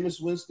with Jameis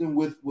Winston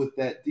with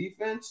that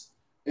defense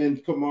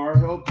and Kamara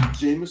help.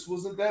 Jameis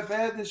wasn't that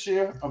bad this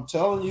year. I'm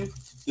telling you,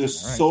 there's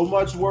so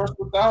much worse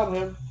without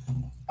him.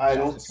 I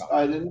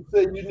didn't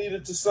say you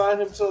needed to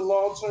sign him to a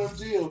long-term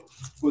deal,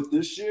 but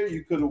this year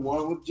you could have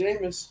won with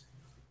Jameis.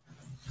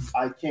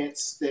 I can't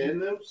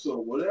stand them, so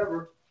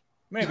whatever.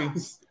 Maybe.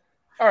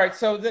 All right,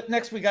 so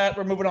next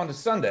we're moving on to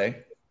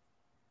Sunday.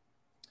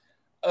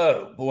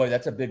 Oh, boy,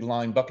 that's a big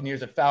line.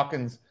 Buccaneers at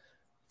Falcons.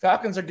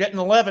 Falcons are getting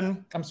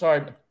 11. I'm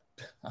sorry.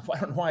 I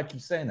don't know why I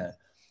keep saying that.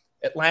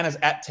 Atlanta's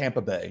at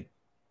Tampa Bay.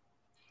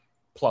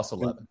 Plus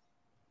 11.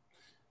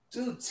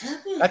 Dude,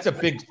 That's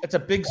a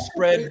big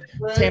spread.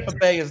 Tampa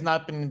Bay has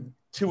not been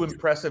too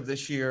impressive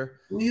this year.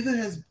 Neither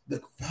has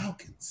the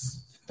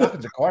Falcons.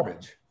 Falcons are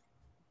garbage.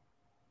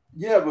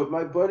 Yeah, but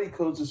my buddy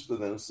coaches for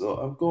them, so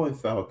I'm going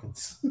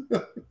Falcons.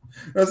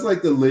 That's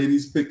like the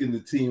ladies picking the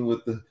team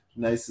with the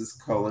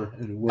nicest color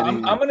and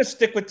winning. I'm going to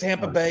stick with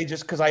Tampa Bay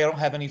just because I don't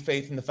have any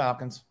faith in the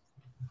Falcons.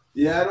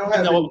 Yeah, I don't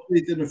have any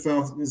faith in the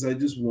Falcons. I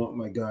just want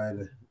my guy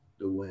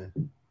to win.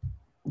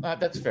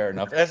 That's fair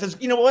enough.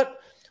 You know what?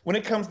 When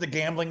it comes to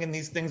gambling in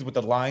these things with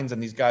the lines,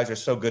 and these guys are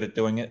so good at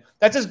doing it,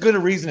 that's as good a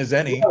reason as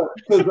any.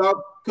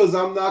 Because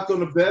I'm not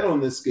going to bet on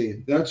this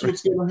game. That's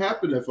what's going to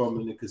happen if I'm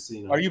in the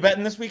casino. Are you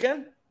betting this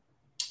weekend?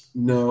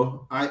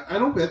 No, I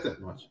don't bet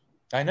that much.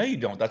 I know you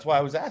don't. That's why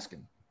I was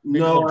asking.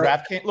 Maybe little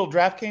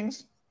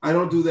DraftKings? I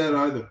don't do that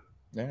either.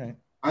 All right.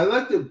 I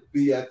like to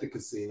be at the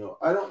casino.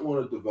 I don't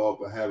want to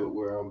develop a habit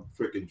where I'm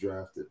freaking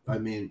drafted. I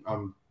mean,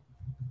 I'm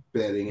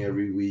betting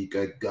every week.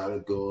 I gotta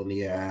go on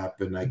the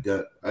app, and I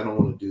don't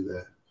want to do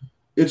that.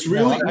 It's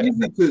really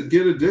easy to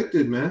get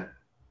addicted, man.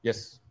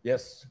 Yes.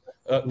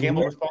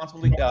 Gamble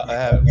responsibly.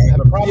 Have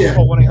a problem?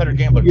 Call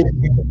 1-800-GAMBLER.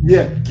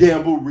 Yeah,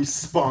 gamble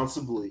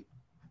responsibly.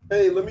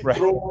 Hey, let me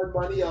throw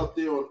my money out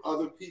there on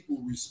other people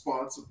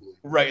responsibly.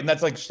 Right, and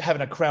that's like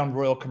having a Crown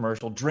Royal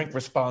commercial. Drink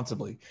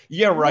responsibly.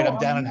 Yeah, right. I'm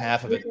down in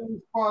half of it.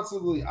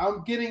 Responsibly.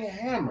 I'm getting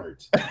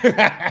hammered.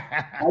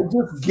 I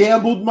just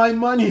gambled my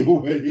money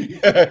away.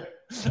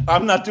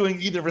 I'm not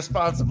doing either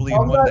responsibly.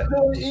 I'm not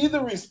doing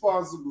either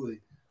responsibly.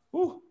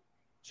 Whew.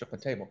 Shook my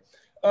table.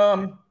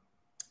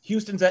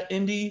 Houston's at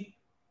Indy.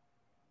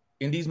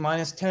 Indy's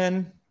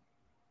 -10.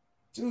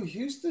 Dude,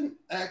 Houston.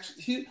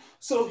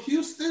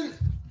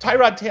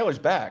 Tyrod Taylor's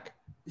back.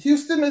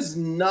 Houston is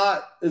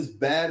not as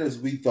bad as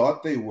we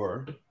thought they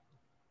were.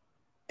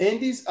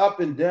 Indy's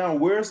up and down.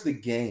 Where's the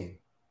game?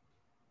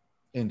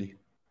 Indy.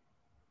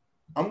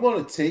 I'm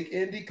going to take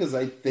Indy because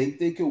I think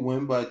they could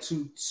win by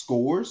 2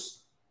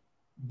 scores.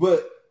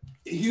 But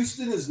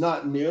Houston is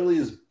not nearly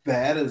as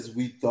bad as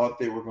we thought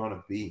they were going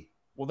to be.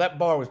 Well, that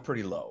bar was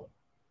pretty low.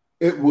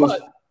 It was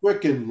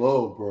freaking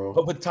low, bro.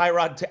 But with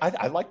Tyrod,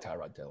 I like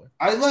Tyrod Taylor.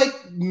 I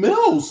like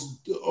Mills,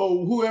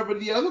 or whoever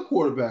the other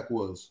quarterback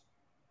was.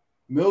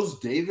 Mills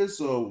Davis,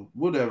 or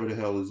whatever the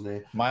hell his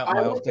name.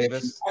 Miles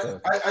Davis,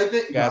 I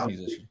think jazz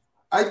musician.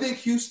 I think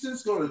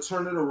Houston's going to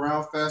turn it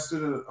around faster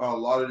than a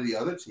lot of the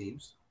other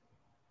teams.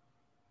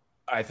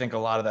 I think a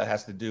lot of that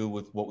has to do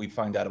with what we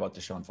find out about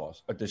Deshaun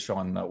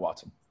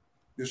Watson.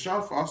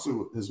 Deshaun Foster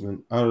has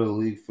been out of the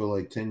league for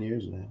like 10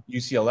 years now.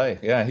 UCLA,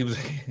 yeah, he was.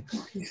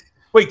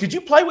 Wait, did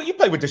you play? You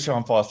played with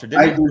Deshaun Foster?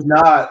 Didn't you? I did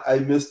not. I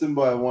missed him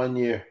by 1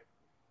 year.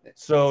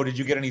 So, did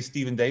you get any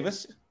Stephen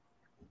Davis?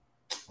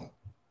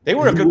 They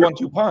were a good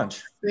 1-2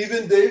 punch.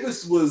 Stephen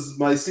Davis was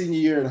my senior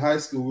year in high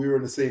school. We were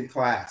in the same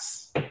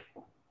class.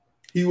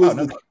 He was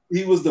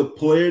the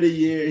player of the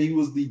year. He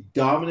was the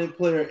dominant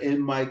player in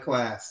my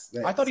class.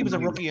 I thought he was a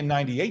rookie in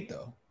 '98,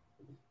 though.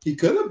 He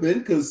could have been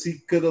because he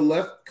could have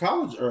left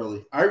college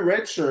early. I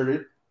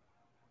redshirted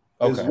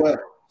as well.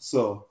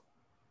 So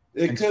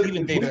it could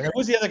Stephen Davis. Who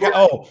was the other guy?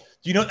 Oh,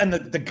 you know, and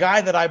the guy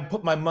that I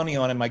put my money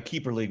on in my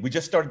keeper league. We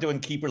just started doing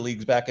keeper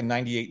leagues back in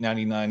 '98,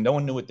 '99. No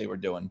one knew what they were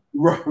doing.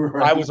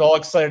 Right. I was all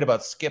excited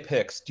about Skip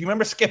Hicks. Do you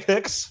remember Skip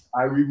Hicks?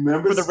 I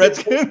remember for the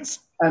Redskins.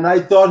 And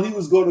I thought he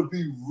was going to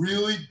be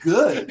really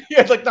good. He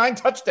had like 9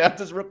 touchdowns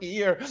his rookie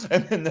year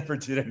and then never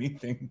did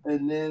anything.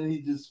 And then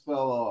he just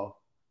fell off.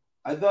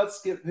 I thought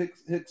Skip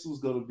Hicks was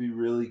going to be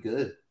really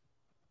good.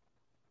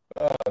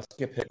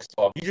 Skip Hicks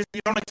talk. You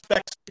don't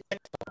expect Skip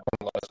Hicks talk on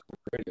a lot of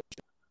sports radio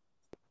shows.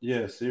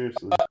 Yeah,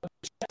 seriously.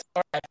 Jets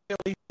are at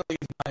Philly. Philly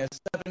is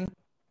 -7.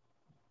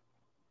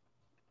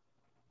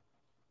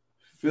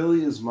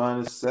 Philly is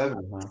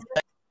 -7, huh?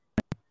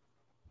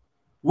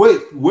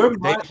 Wait,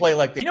 they play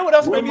like that. You know what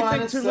else made me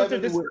think too, Luther?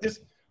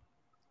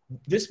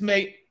 This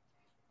may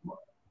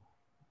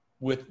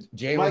with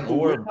Jalen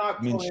or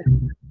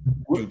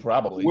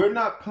probably. We're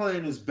not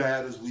playing as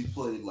bad as we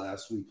played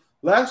last week.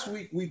 Last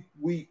week we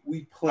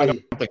played I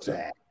don't think so.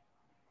 bad.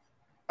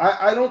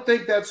 I don't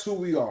think that's who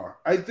we are.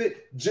 I think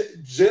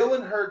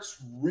Jalen Hurts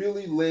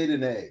really laid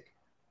an egg.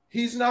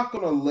 He's not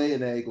going to lay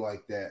an egg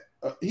like that.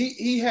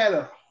 He had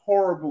a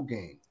horrible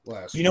game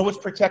last week. You know what's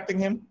protecting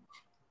him?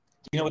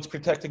 You know what's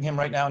protecting him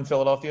right now in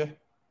Philadelphia?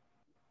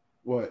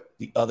 What?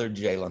 The other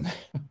Jalen.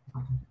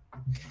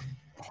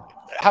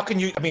 How can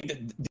you – I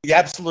mean, the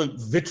absolute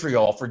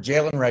vitriol for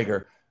Jalen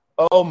Reagor.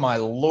 Oh, my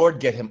Lord,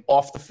 get him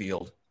off the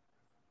field.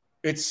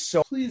 It's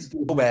so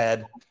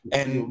bad.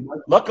 And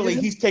luckily,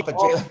 he's taken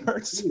Jalen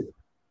Hurts.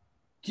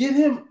 Get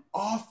him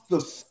off the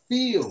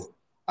field.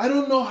 I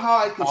don't know how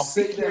I can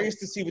say that. I'll be curious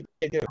to see what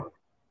they do.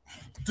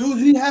 Dude,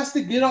 he has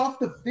to get off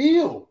the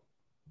field.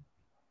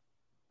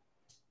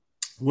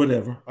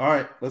 Whatever. All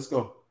right, let's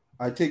go.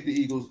 I take the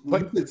Eagles.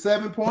 It's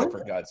 7 points?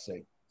 For God's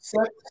sake.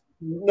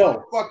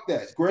 No, fuck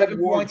that. Greg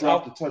Ward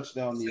dropped a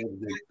touchdown the other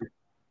day.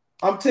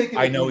 I'm taking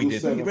the Eagles. I know he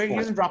did. He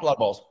doesn't drop a lot of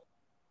balls.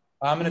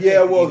 I'm going to take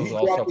the Eagles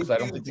Eagles also because I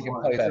don't think they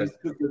can play better.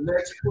 Because the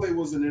next play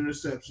was an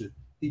interception.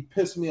 He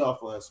pissed me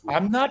off last week.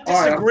 I'm not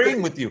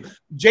disagreeing with you.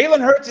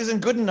 Jalen Hurts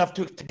isn't good enough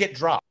to get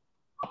drops.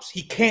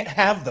 He can't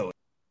have those.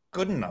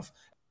 Good enough.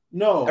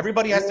 No.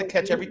 Everybody has to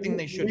catch everything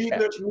they should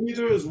catch.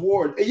 Neither is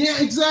Ward.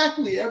 Yeah,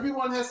 exactly.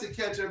 Everyone has to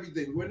catch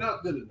everything. We're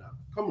not good enough.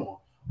 Come on.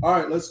 All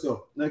right, let's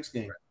go. Next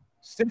game.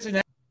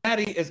 Cincinnati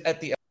is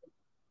at the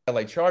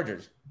LA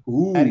Chargers.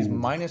 Ooh.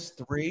 Cincinnati's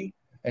 -3.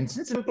 And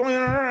Cincinnati's going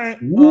all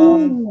right.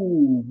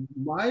 Ooh,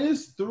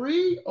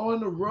 -3 on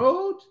the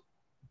road?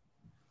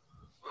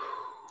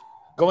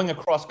 Going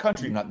across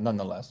country,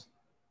 nonetheless.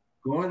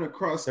 Going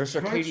across their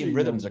circadian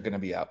rhythms are going to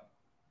be out.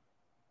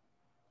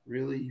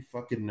 Really, you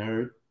fucking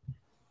nerd.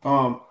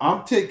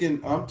 I'm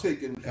taking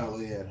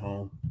LA at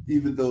home,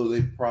 even though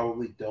they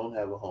probably don't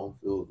have a home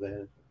field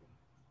advantage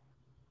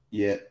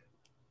yet.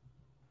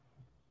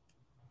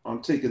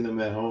 I'm taking them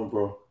at home,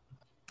 bro.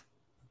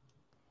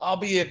 I'll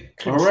be a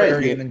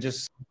contrarian and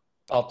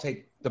I'll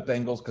take the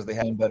Bengals because they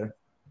have been better.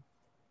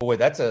 Boy,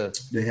 they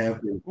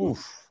have been.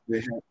 Oof.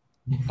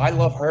 I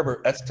love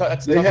Herbert.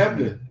 That's they have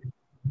been.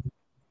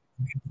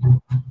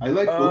 I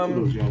like both of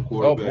those young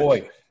quarterbacks. Oh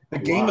boy, the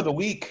game of the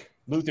week,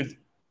 Luther.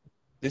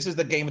 This is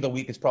the game of the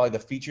week. It's probably the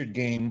featured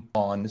game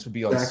on. This would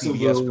be on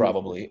CBS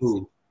probably.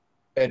 Who?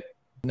 And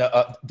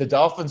the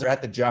Dolphins are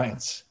at the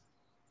Giants,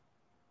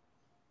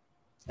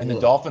 and the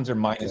Dolphins are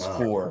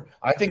 -4.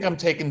 I think I'm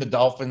taking the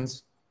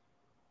Dolphins.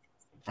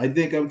 I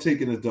think I'm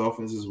taking the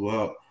Dolphins as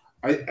well.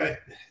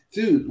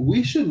 Dude,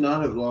 we should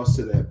not have lost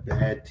to that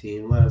bad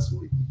team last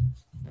week.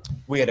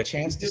 We had a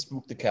chance to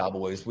spook the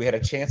Cowboys. We had a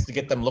chance to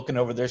get them looking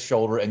over their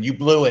shoulder, and you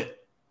blew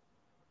it.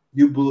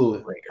 You blew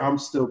it. I'm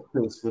still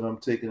pissed, but I'm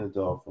taking the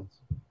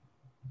Dolphins.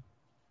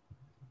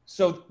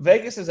 So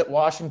Vegas is at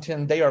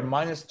Washington. They are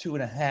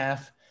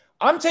 -2.5.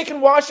 I'm taking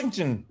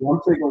Washington.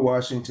 I'm taking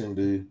Washington,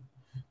 dude.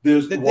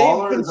 There's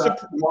Waller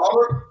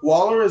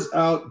is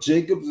out.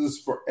 Jacobs is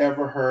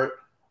forever hurt.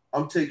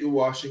 I'm taking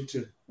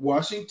Washington.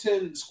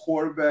 Washington's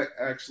quarterback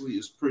actually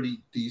is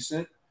pretty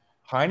decent.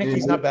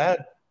 Heineke's not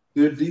bad.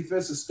 Their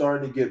defense is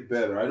starting to get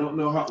better. I don't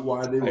know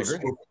why they were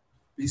supposed to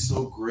be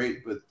so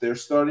great, but they're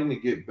starting to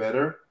get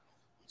better.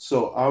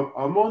 So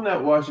I'm on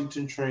that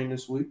Washington train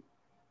this week.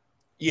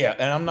 Yeah,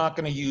 and I'm not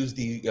going to use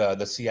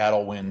the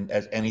Seattle win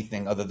as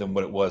anything other than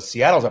what it was.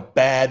 Seattle's a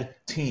bad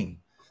team.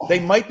 They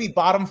might be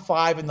bottom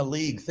 5 in the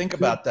league. Think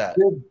about that.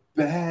 They're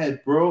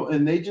bad, bro.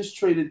 And they just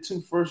traded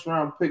 2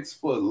 first-round picks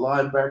for a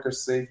linebacker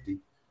safety.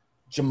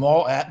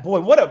 Jamal,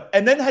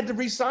 and then had to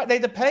resign. They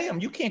had to pay him.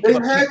 You can't give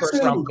up 2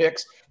 first-round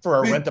picks for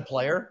a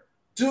rent-a-player.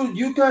 Dude,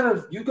 you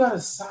gotta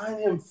sign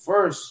him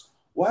first.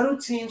 Why do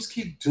teams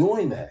keep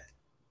doing that?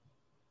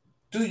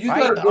 Dude, you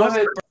gotta go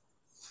ahead.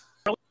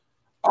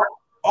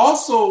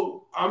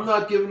 Also, I'm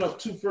not giving up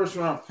 2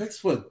 first-round picks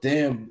for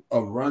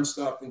a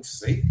run-stopping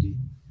safety.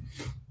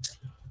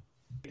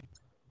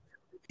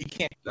 He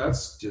can't.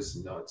 That's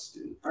just nuts,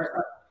 dude.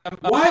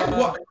 Why?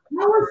 How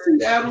is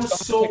Seattle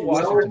so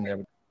well?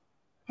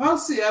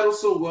 How's Seattle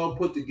so well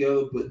put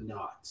together, but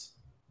not?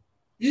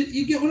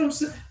 You get what I'm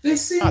saying? They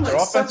seem like their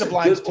offensive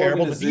line is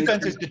terrible. The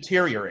defense is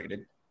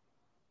deteriorated.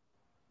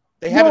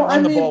 They haven't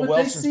run the ball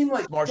well since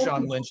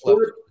Marshawn Lynch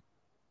left.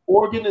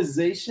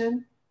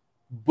 Organization,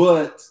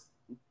 but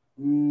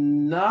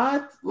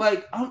not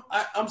like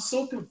I'm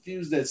so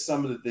confused at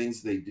some of the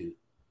things they do.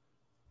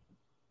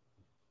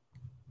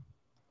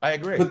 I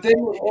agree. But they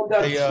end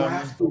up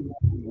drafting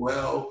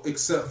well,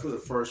 except for the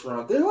first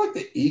round. They're like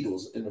the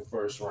Eagles in the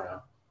first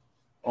round,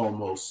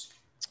 almost.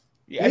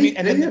 Yeah,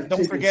 and then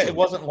don't forget, it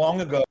wasn't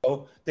long ago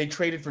they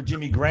traded for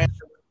Jimmy Graham.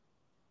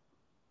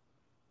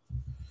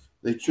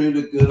 They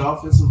traded a good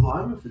offensive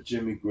lineman for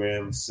Jimmy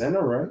Graham,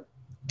 center, right?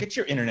 Get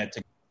your internet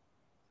together.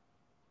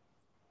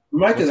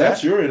 Micah,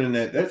 that's your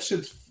internet. That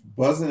shit's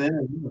buzzing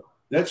in.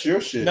 That's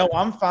your shit. No,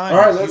 I'm fine. All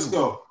right, let's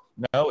go.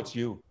 No, it's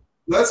you.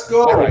 Let's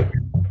go. All right.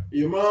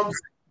 Your mom's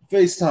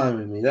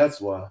FaceTiming me. That's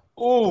why.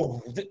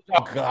 Oh,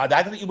 God.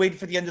 I thought you waited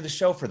for the end of the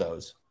show for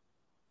those.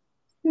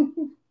 I'm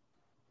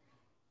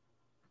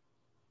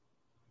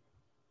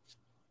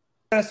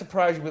going to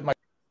surprise you with my.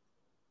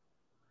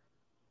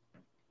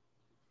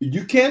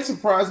 You can't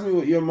surprise me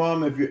with your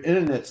mom if your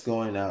internet's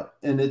going out,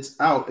 and it's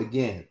out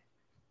again.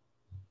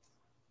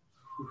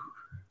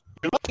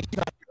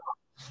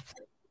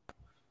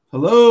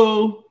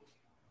 Hello,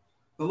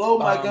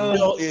 Micah.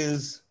 Bill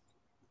is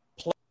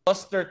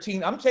plus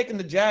 13. I'm taking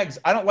the Jags.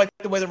 I don't like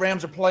the way the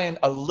Rams are playing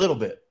a little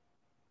bit.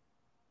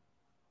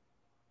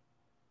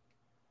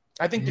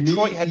 I think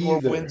Detroit had more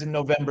wins in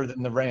November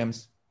than the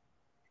Rams.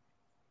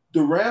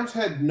 The Rams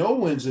had no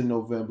wins in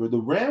November. The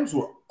Rams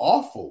were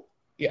awful.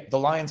 Yeah, the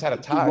Lions had a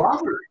tie.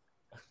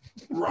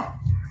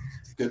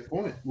 Good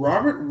point.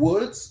 Robert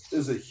Woods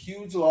is a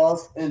huge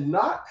loss, and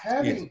not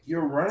having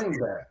your running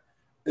back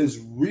is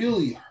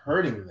really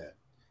hurting them.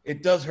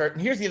 It does hurt.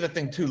 And here's the other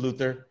thing too,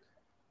 Luther.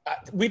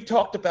 We've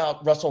talked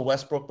about Russell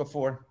Westbrook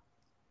before.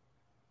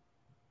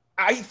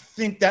 I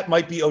think that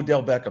might be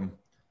Odell Beckham.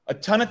 A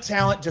ton of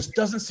talent just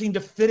doesn't seem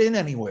to fit in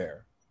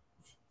anywhere.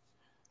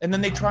 And then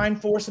they try and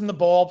force him the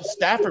ball.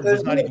 Stafford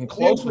was not even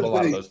close with a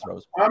lot of those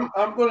throws.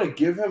 I'm going to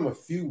give him a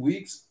few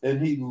weeks,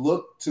 and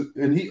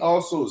he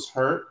also is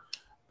hurt.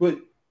 But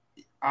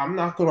I'm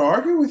not going to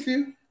argue with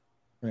you.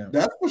 Yeah.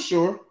 That's for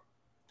sure.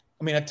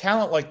 I mean, a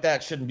talent like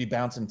that shouldn't be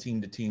bouncing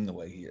team to team the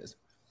way he is.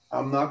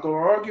 I'm not going to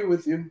argue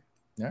with you.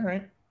 All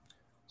right.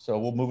 So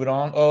we'll move it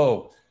on.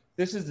 Oh,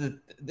 this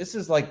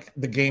is like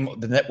the game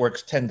the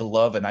networks tend to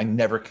love, and I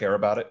never care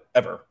about it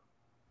ever.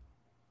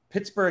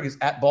 Pittsburgh is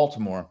at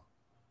Baltimore.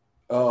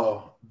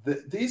 Oh,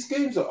 these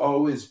games are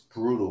always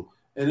brutal,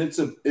 and it's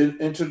an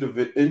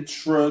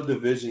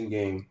intra-division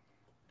game,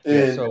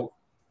 and so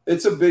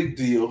it's a big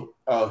deal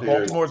out here.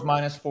 Baltimore's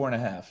minus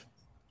 4.5.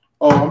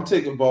 Oh, I'm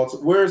taking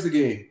Baltimore. Where's the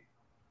game?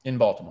 In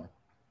Baltimore.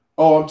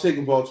 Oh, I'm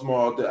taking Baltimore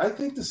all day. I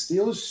think the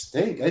Steelers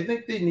stink. I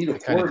think they need a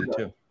quarterback.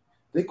 Too.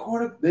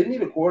 They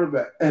need a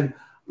quarterback. And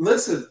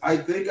listen, I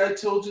think I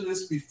told you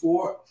this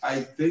before.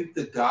 I think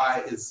the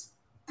guy is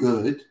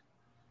good.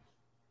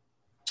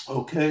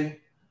 Okay.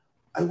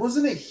 I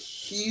wasn't a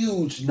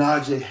huge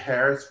Najee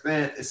Harris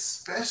fan,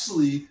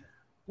 especially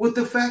with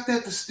the fact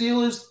that the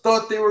Steelers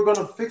thought they were going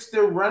to fix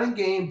their running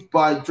game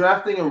by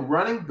drafting a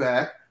running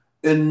back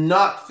and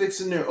not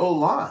fixing their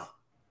O-line.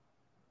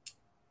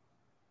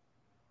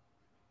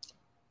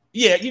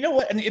 Yeah, you know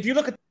what? And if you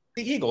look at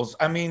the Eagles,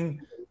 I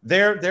mean,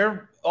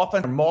 they're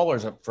offensive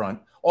maulers up front.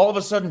 All of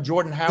a sudden,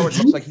 Jordan Howard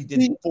looks like he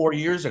did 4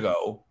 years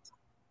ago.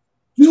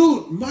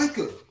 Dude,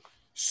 Micah.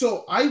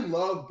 So I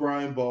love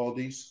Brian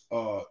Baldy's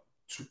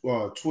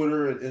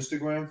Twitter and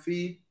Instagram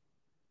feed.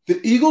 The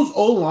Eagles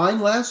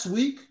O-line last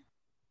week,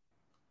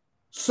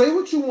 say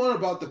what you want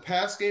about the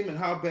pass game and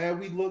how bad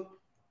we look.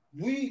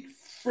 We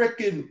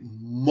freaking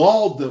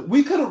mauled them.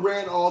 We could have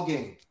ran all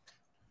game.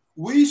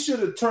 We should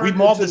have turned. We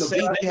mauled the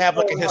Saints. They have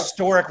like a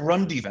historic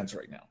run defense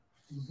right now.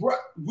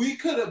 We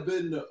could have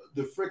been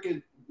the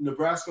freaking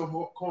Nebraska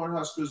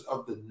Cornhuskers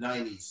of the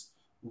 90s.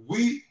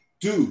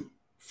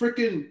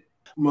 Freaking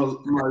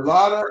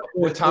Mailata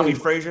with Tommy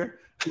Frazier.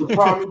 The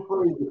problem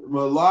plays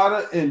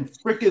Mulata and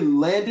freaking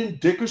Landon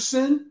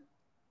Dickerson.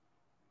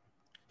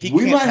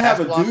 We might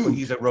have a dude.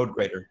 He's a road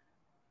grader.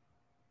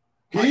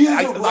 He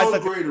is a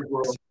road grader,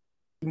 bro.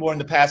 More in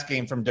the pass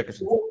game from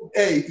Dickerson.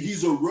 Hey,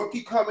 he's a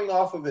rookie coming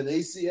off of an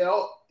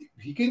ACL.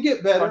 He can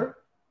get better.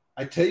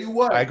 I tell you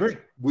what. I agree.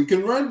 We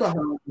can run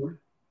behind him.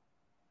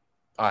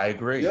 I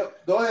agree.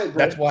 Yep. Go ahead, bro.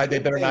 That's why they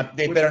better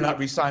not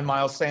re-sign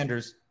Miles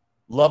Sanders.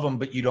 Love him,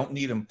 but you don't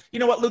need him. You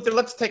know what, Luther?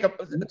 Let's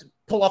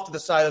pull off to the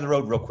side of the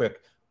road real quick.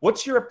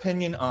 What's your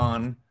opinion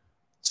on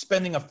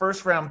spending a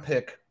first-round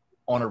pick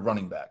on a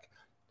running back?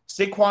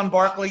 Saquon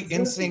Barkley,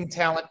 insane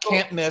talent,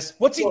 can't miss.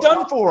 What's he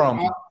done for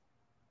him?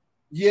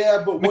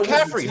 Yeah, but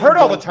McCaffrey hurt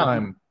all the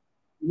time.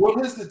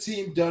 What has the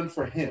team done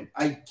for him?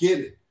 I get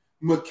it.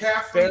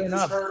 McCaffrey is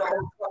hurt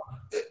all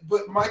the time.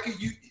 But Micah,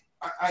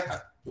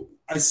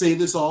 I say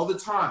this all the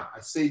time.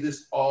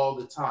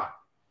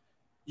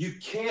 You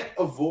can't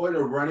avoid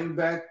a running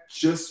back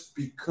just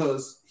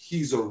because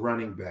he's a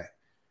running back.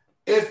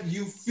 If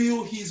you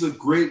feel he's a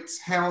great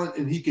talent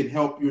and he can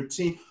help your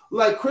team,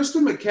 like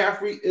Christian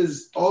McCaffrey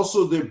is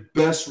also their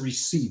best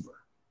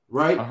receiver,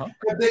 right? Uh-huh.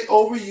 Have they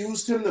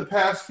overused him the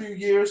past few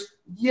years?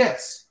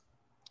 Yes.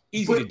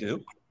 Easy to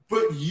do.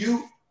 But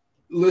you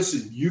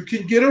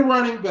can get a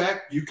running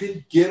back.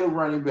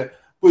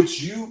 But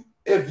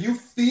if you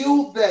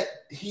feel that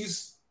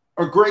he's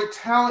a great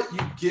talent, you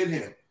get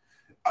him.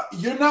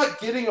 You're not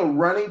getting a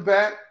running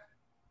back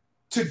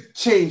to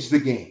change the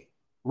game,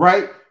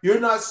 right? You're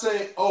not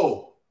saying,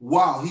 oh,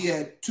 wow, he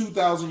had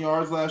 2,000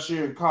 yards last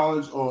year in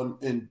college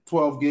in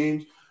 12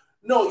 games.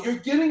 No, you're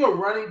getting a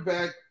running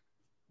back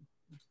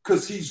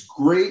because he's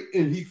great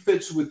and he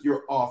fits with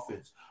your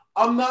offense.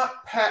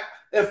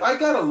 If I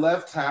got a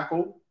left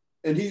tackle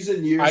and he's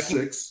in year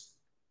 6,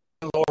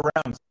 lower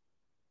rounds.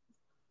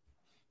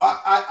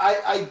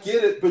 I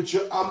get it, but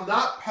I'm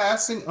not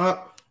passing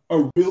up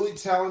a really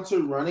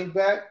talented running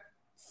back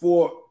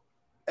for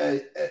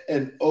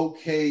an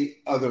okay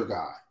other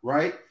guy,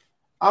 right?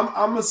 I'm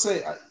gonna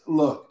say,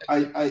 look,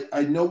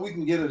 I know we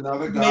can get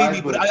another guy,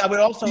 maybe, but I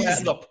would also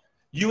add, look,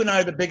 you and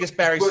I are the biggest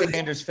Barry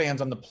Sanders fans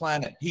on the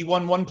planet. He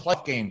won one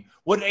playoff game.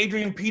 What did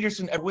Adrian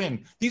Peterson ever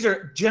win? These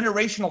are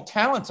generational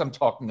talents I'm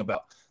talking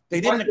about. They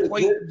didn't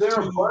equate. There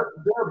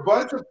are a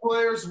bunch of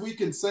players we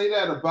can say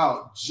that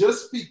about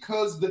just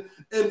because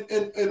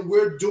and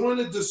we're doing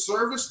a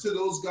disservice to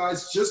those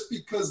guys just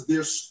because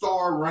they're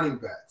star running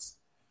backs.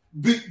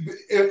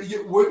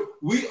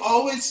 We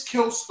always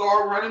kill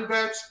star running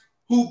backs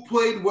who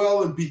played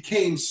well and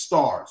became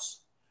stars,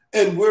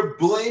 and we're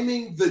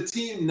blaming the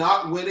team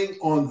not winning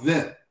on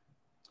them.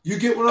 You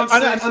get what I'm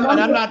saying?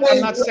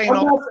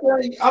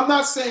 I'm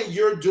not saying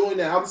you're doing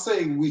that. I'm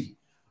saying we.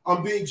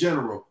 I'm being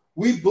general.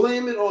 We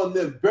blame it on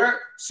them.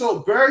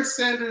 Barry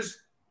Sanders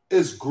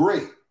is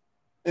great,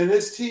 and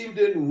his team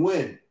didn't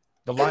win.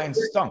 The Lions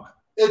stunk.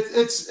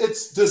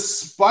 It's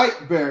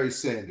despite Barry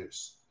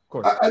Sanders. Of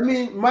course. I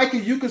mean, Micah,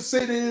 you could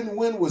say they didn't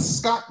win with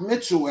Scott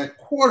Mitchell at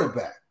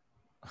quarterback.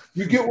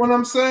 You get what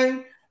I'm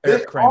saying?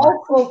 They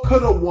also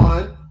could have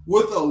won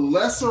with a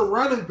lesser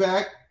running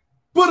back,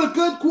 but a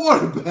good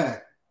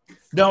quarterback.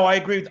 No, I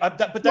agree. But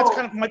that's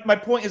kind of my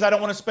point is I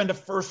don't want to spend a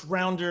first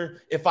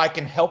rounder if I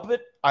can help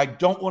it. I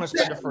don't want to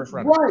spend a first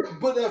rounder. Right,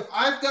 but if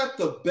I've got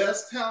the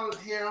best talent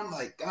here, I'm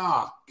like,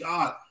 oh,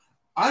 God,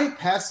 I ain't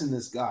passing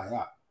this guy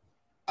up.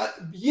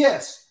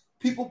 Yes,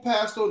 people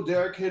passed on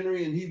Derrick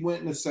Henry and he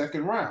went in the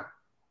second round.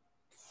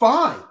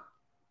 Fine.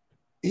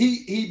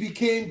 He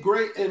became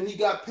great and he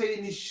got paid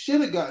and he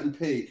should have gotten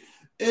paid.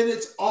 And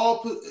it's all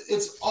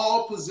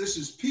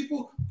positions.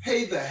 People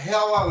pay the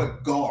hell out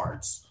of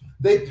guards.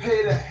 They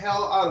pay the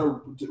hell out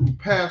of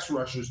pass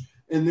rushers,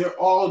 and they're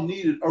all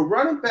needed. A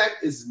running back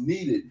is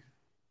needed.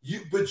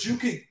 But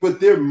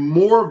there are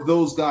more of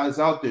those guys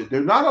out there.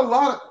 There are not a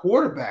lot of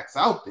quarterbacks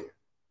out there.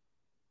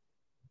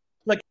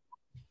 Like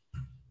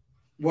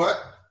what?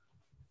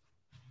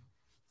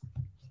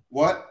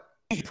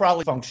 He's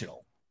probably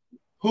functional.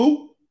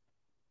 Who?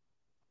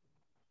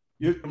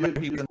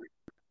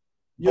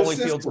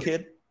 Holyfield's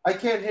kid. I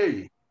can't hear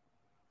you.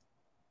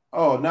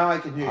 Oh, now I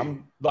can hear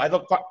you. I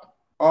look.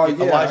 Oh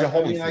yeah, Elijah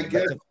Holyfield. I mean, I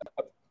guess.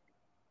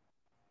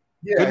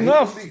 Good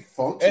enough.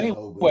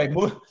 Anyway,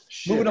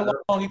 moving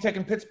along. You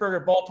taking Pittsburgh or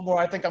Baltimore?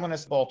 I think I'm going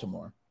to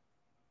Baltimore.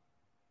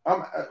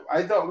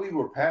 I thought we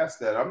were past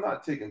that. I'm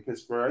not taking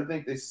Pittsburgh. I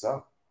think they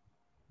suck.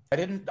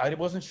 I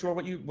wasn't sure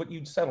what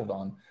you'd settled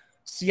on.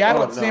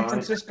 Seattle at San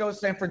Francisco.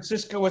 San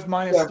Francisco is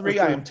 -3.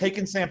 I am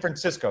taking San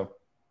Francisco.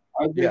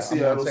 I think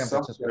Seattle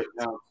sucks right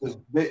now because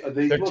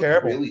they're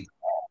terrible. Really bad.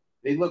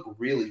 They look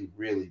really,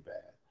 really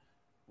bad.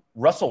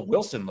 Russell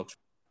Wilson looks.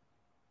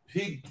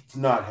 He's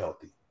not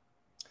healthy.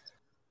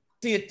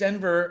 See at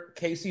Denver,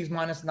 KC's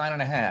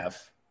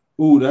 -9.5.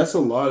 Ooh, that's a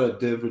lot of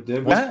Denver.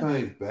 Denver's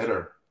playing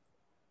better.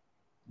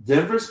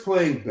 Denver's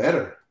playing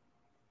better.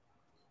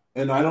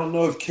 And I don't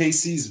know if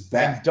KC's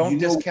back. And don't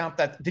discount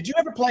that. Did you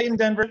ever play in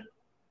Denver?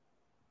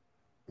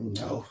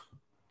 No.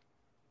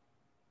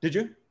 Did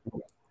you?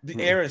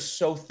 The air is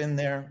so thin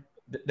there.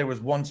 There was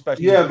one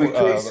special. Yeah,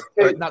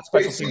 but not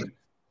special team.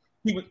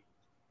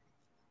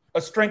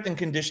 A strength and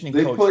conditioning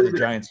They coach for the played-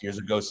 Giants years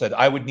ago said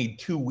I would need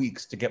 2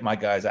 weeks to get my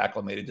guys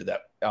acclimated to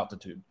that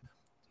altitude.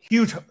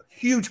 Huge home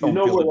field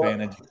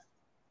advantage.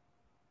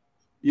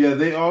 Yeah,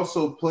 they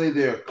also play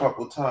there a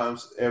couple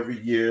times every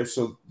year,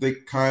 so they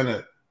kind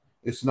of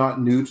it's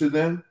not new to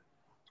them.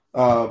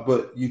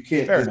 But you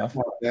can't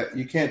discount that.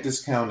 You can't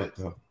discount it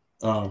though.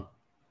 All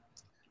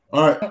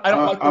right, I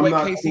don't like the way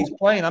KC's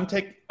playing. I'm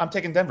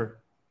taking Denver.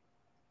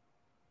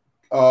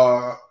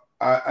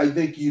 I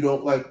think you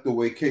don't like the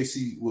way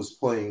KC was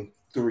playing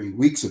 3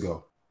 weeks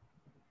ago.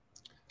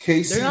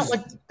 They're not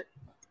like.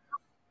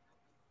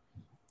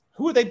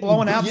 Who are they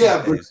blowing out?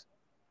 But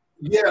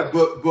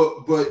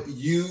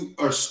you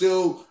are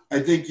still. I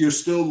think you're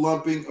still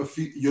lumping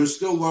You're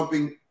still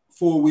lumping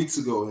 4 weeks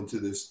ago into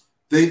this.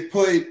 They've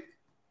played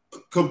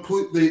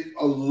completely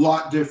a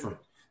lot different.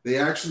 They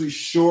actually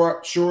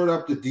shored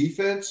up the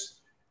defense,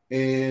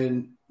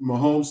 and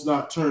Mahomes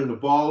not turning the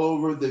ball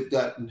over. They've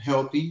gotten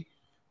healthy.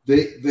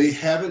 They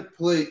haven't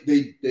played.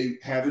 They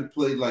haven't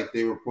played like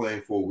they were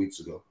playing 4 weeks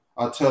ago.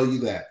 I'll tell you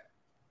that.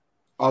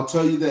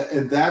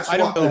 And that's I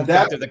don't why. think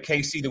they're the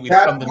KC that we've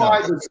come to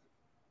know.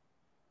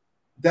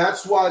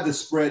 That's why the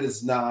spread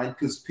is 9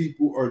 because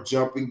people are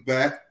jumping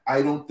back.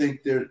 I don't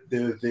think they're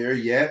there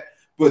yet,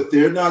 but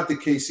they're not the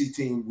KC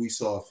team we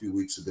saw a few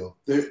weeks ago.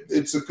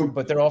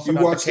 But they're also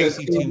not the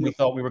KC team we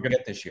thought we were going to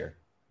get this year.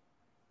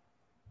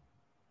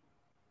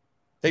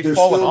 They've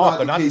fallen off.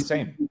 They're not the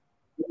same.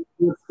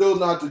 They're still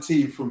not the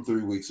team from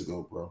 3 weeks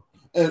ago, bro.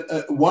 And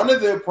one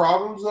of their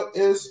problems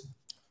is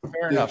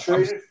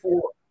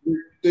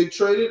they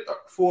traded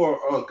for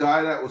a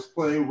guy that was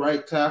playing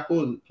right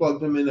tackle and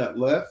plugged him in at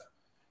left.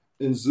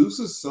 And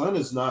Zeus's son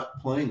is not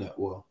playing that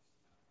well.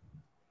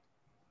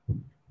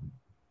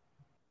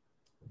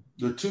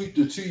 The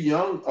two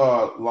young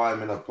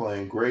linemen are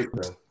playing great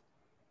though.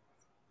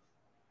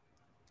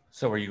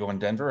 So are you going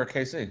Denver or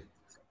KC?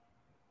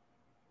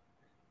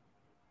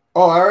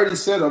 Oh, I already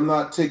said I'm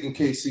not taking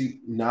KC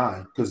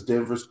 9 because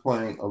Denver's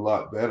playing a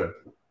lot better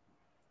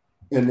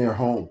in their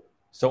home.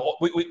 So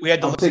we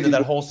had to listen to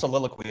that whole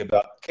soliloquy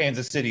about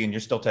Kansas City, and you're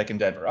still taking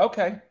Denver.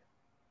 Okay.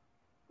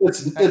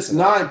 It's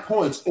 9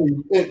 points,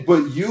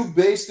 but you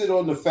based it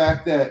on the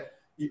fact that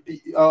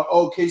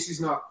Casey's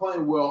not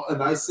playing well,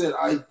 and I said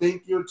I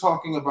think you're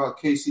talking about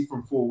Casey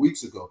from 4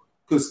 weeks ago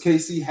because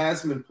Casey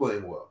has been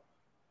playing well.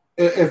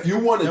 If you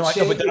want to change,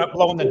 I know, but they're not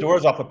blowing the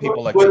doors off of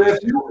people like that.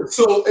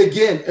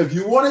 If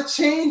you want to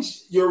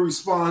change your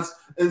response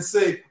and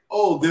say,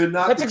 "Oh, they're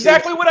not," that's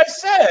exactly what I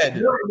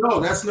said.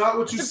 No, that's not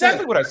what you said.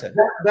 Exactly what I said.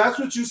 That's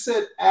what you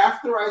said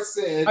after I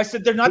said. I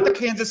said they're not the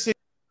Kansas City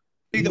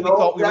that we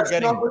thought we were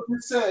getting. That's not what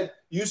you said.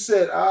 You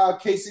said,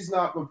 Casey's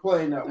not been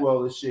playing that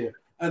well this year.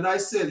 And I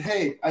said,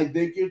 hey, I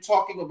think you're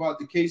talking about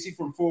the Casey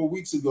from 4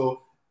 weeks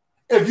ago.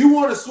 If you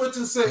want to switch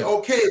and say,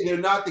 okay, they're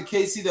not the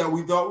Casey that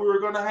we thought we were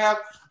going to have,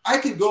 I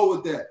can go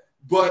with that.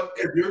 But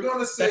if you're going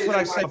to say that's what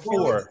I said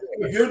before.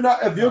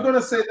 If you're going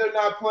to say they're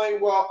not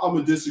playing well, I'm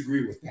going to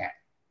disagree with that.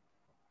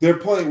 They're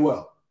playing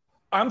well.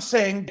 I'm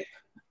saying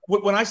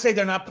when I say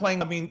they're not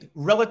playing, I mean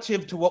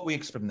relative to what we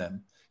expect from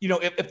them. You know,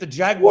 if the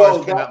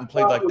Jaguars came out and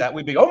played like that,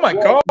 we'd be, oh my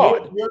God.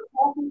 You're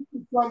talking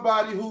to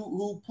somebody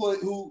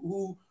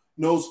who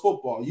knows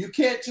football. You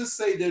can't just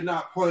say they're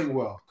not playing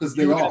well because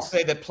they are. You were going to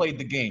say that played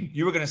the game.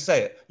 You were going to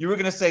say it. You were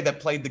going to say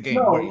that played the game,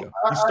 weren't you?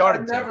 You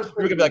started to. You were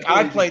going to be like,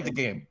 I played the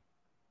game.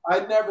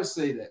 I never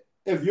say that.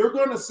 If you're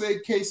going to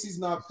say Casey's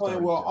not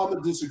playing well, I'm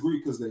going to disagree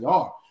because they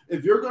are.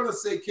 If you're going to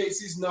say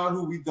Casey's not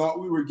who we thought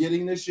we were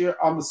getting this year,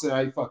 I'm going to say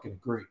I fucking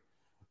agree.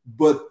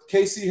 But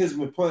Casey has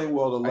been playing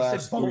well the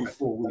last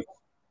 3-4 weeks.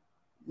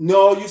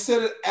 No, you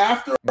said it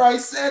after I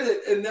said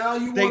it, and now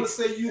you want to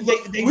say you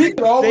look. We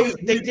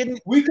can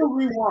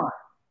rewind.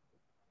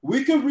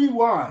 We can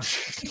rewind.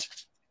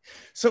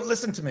 So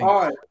listen to me.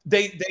 All right.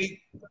 They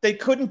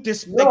couldn't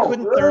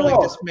thoroughly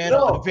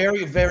dismantle a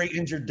very, very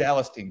injured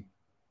Dallas team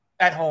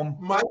at home.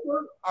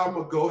 Michael, I'm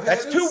gonna go ahead.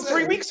 That's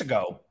 2-3 weeks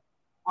ago.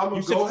 I'm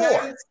gonna go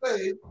ahead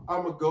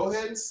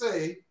and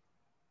say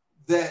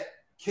that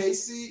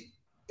Casey.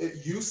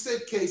 You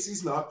said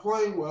Casey's not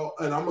playing well,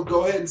 and I'm gonna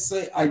go ahead and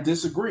say I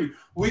disagree.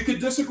 We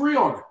could disagree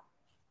on it.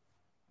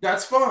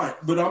 That's fine,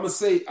 but I'm gonna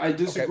say I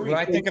disagree.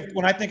 Okay,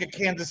 when I think of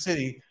Kansas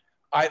City,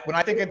 when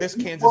I think of this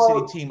Kansas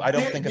City team, I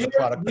don't think of the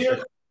product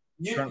that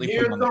they're currently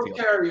putting on the field. Years don't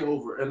carry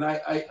over, and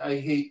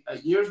I hate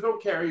years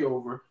don't carry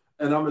over.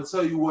 And I'm gonna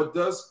tell you what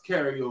does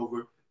carry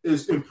over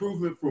is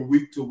improvement from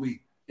week to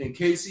week, and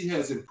Casey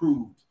has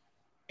improved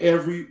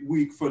every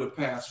week for the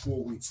past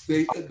 4 weeks.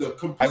 I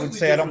would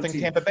say I don't think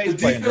Tampa Bay is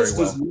playing very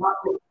well.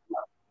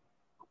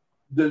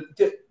 The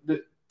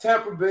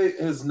Tampa Bay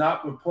has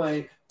not been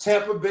playing.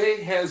 Tampa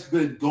Bay has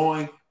been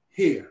going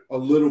here a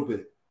little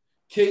bit.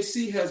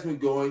 KC has been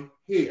going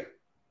here.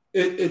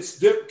 It's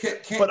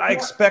different. But I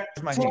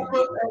expect my name.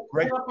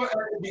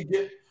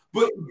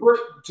 But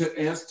to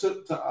answer,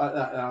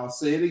 I'll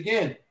say it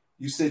again.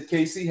 You said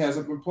KC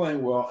hasn't been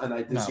playing well, and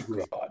I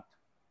disagree.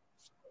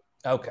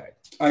 Okay.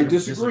 I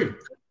disagree.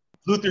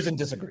 Luther's in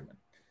disagreement.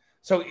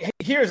 So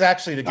here's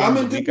actually the game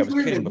of the week I was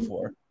kidding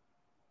before.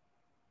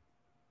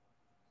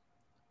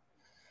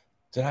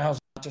 The Nile's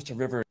not just a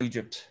river in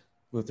Egypt,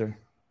 Luther.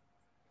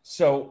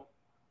 So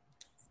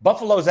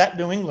Buffalo's at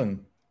New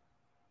England.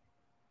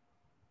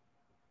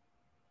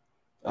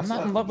 I'm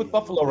not in love with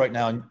Buffalo right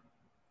now.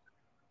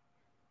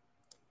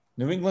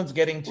 New England's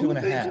getting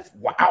 2.5.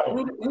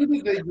 Wow.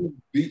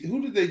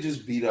 Who did they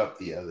just beat up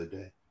the other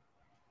day?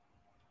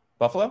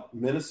 Buffalo?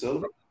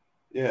 Minnesota?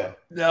 Yeah.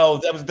 No,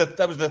 that was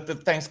the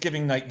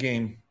Thanksgiving night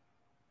game.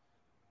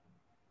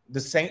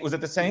 Was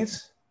it the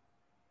Saints?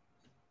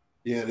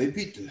 Yeah, they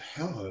beat the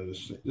hell out of the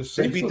Saints.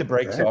 They beat the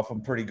brakes off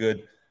them pretty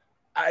good.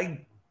 I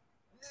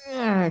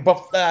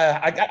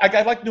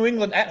like New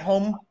England at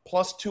home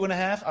plus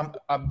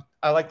 2.5.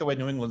 I like the way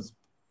New England's.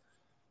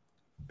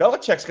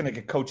 Belichick's going to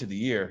get Coach of the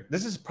Year.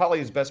 This is probably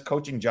his best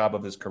coaching job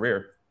of his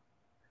career.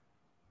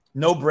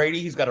 No Brady.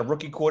 He's got a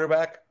rookie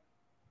quarterback.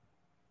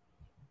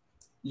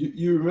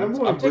 You remember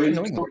when Brady?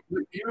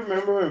 You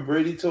remember when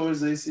Brady tore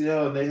his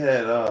ACL and they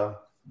had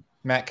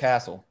Matt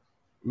Cassel,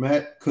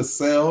 Matt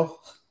Cassell,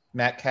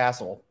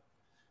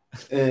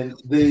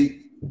 and they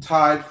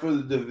tied for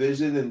the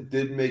division and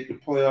didn't make the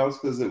playoffs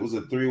because it was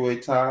a 3-way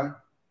tie.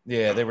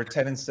 Yeah, they were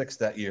 10-6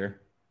 that year.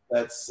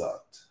 That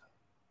sucked.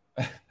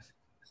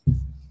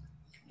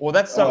 Well,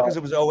 that sucked because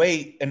it was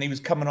 2008, and he was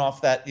coming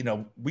off that.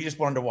 We just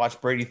wanted to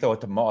watch Brady throw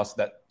it to Moss.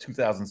 That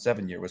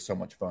 2007 year was so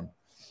much fun.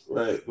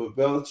 Right, but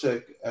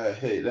Belichick,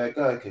 hey, that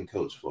guy can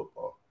coach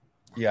football.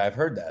 Yeah, I've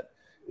heard that.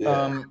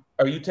 Yeah.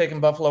 Are you taking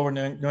Buffalo or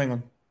New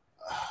England?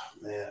 Oh,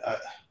 man,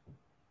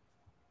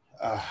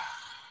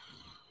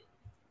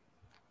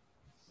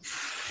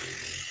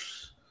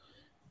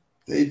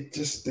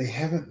 they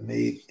haven't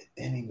made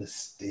any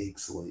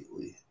mistakes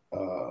lately.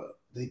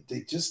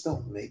 They just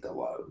don't make a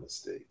lot of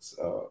mistakes.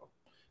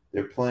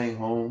 They're playing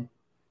home.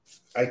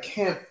 I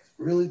can't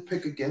really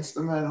pick against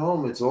them at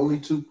home. It's only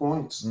 2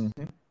 points.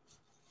 Mm-hmm.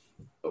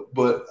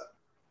 But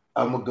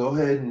I'm going to go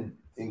ahead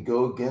and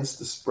go against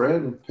the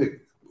spread and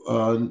pick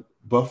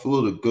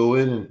Buffalo to go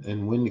in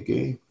and win the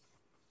game.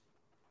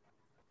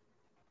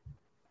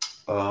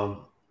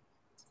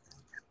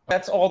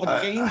 That's all the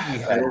games we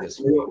had this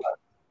week.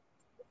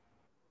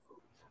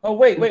 Oh,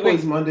 wait.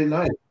 It's Monday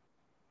night.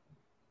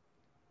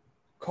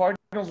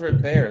 Cardinals are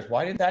at Bears.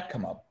 Why did that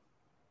come up?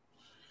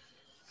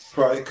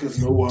 Probably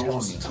because no one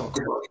wants to talk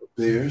about the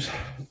Bears.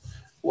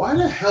 Why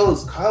the hell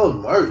is Kyler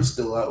Murray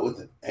still out with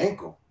an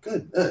ankle?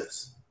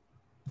 Goodness.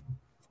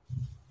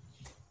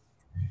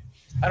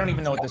 I don't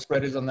even know what the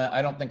spread is on that.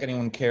 I don't think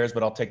anyone cares,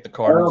 but I'll take the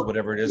Cardinals,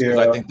 whatever it is, because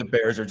I think the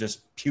Bears are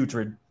just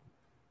putrid.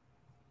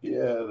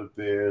 Yeah, the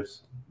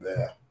Bears.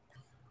 Yeah.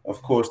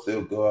 Of course,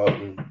 they'll go out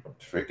and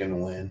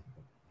freaking win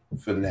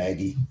for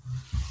Nagy.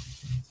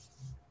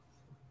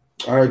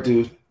 All right,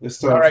 dude. It's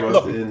time for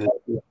us to end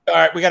it. All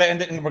right, we got to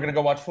end it, and we're going to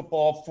go watch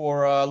football.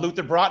 For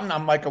Luther Broughton,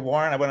 I'm Micah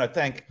Warren. I want to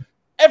thank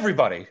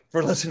everybody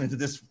for listening to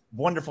this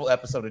wonderful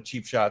episode of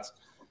Cheap Shots.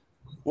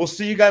 We'll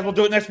see you guys. We'll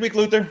do it next week,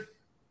 Luther.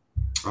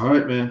 All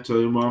right, man. Tell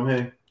your mom,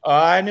 hey.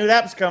 I knew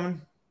that was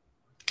coming.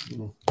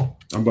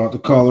 I'm about to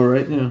call her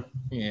right now.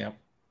 Yeah.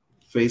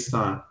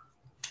 FaceTime.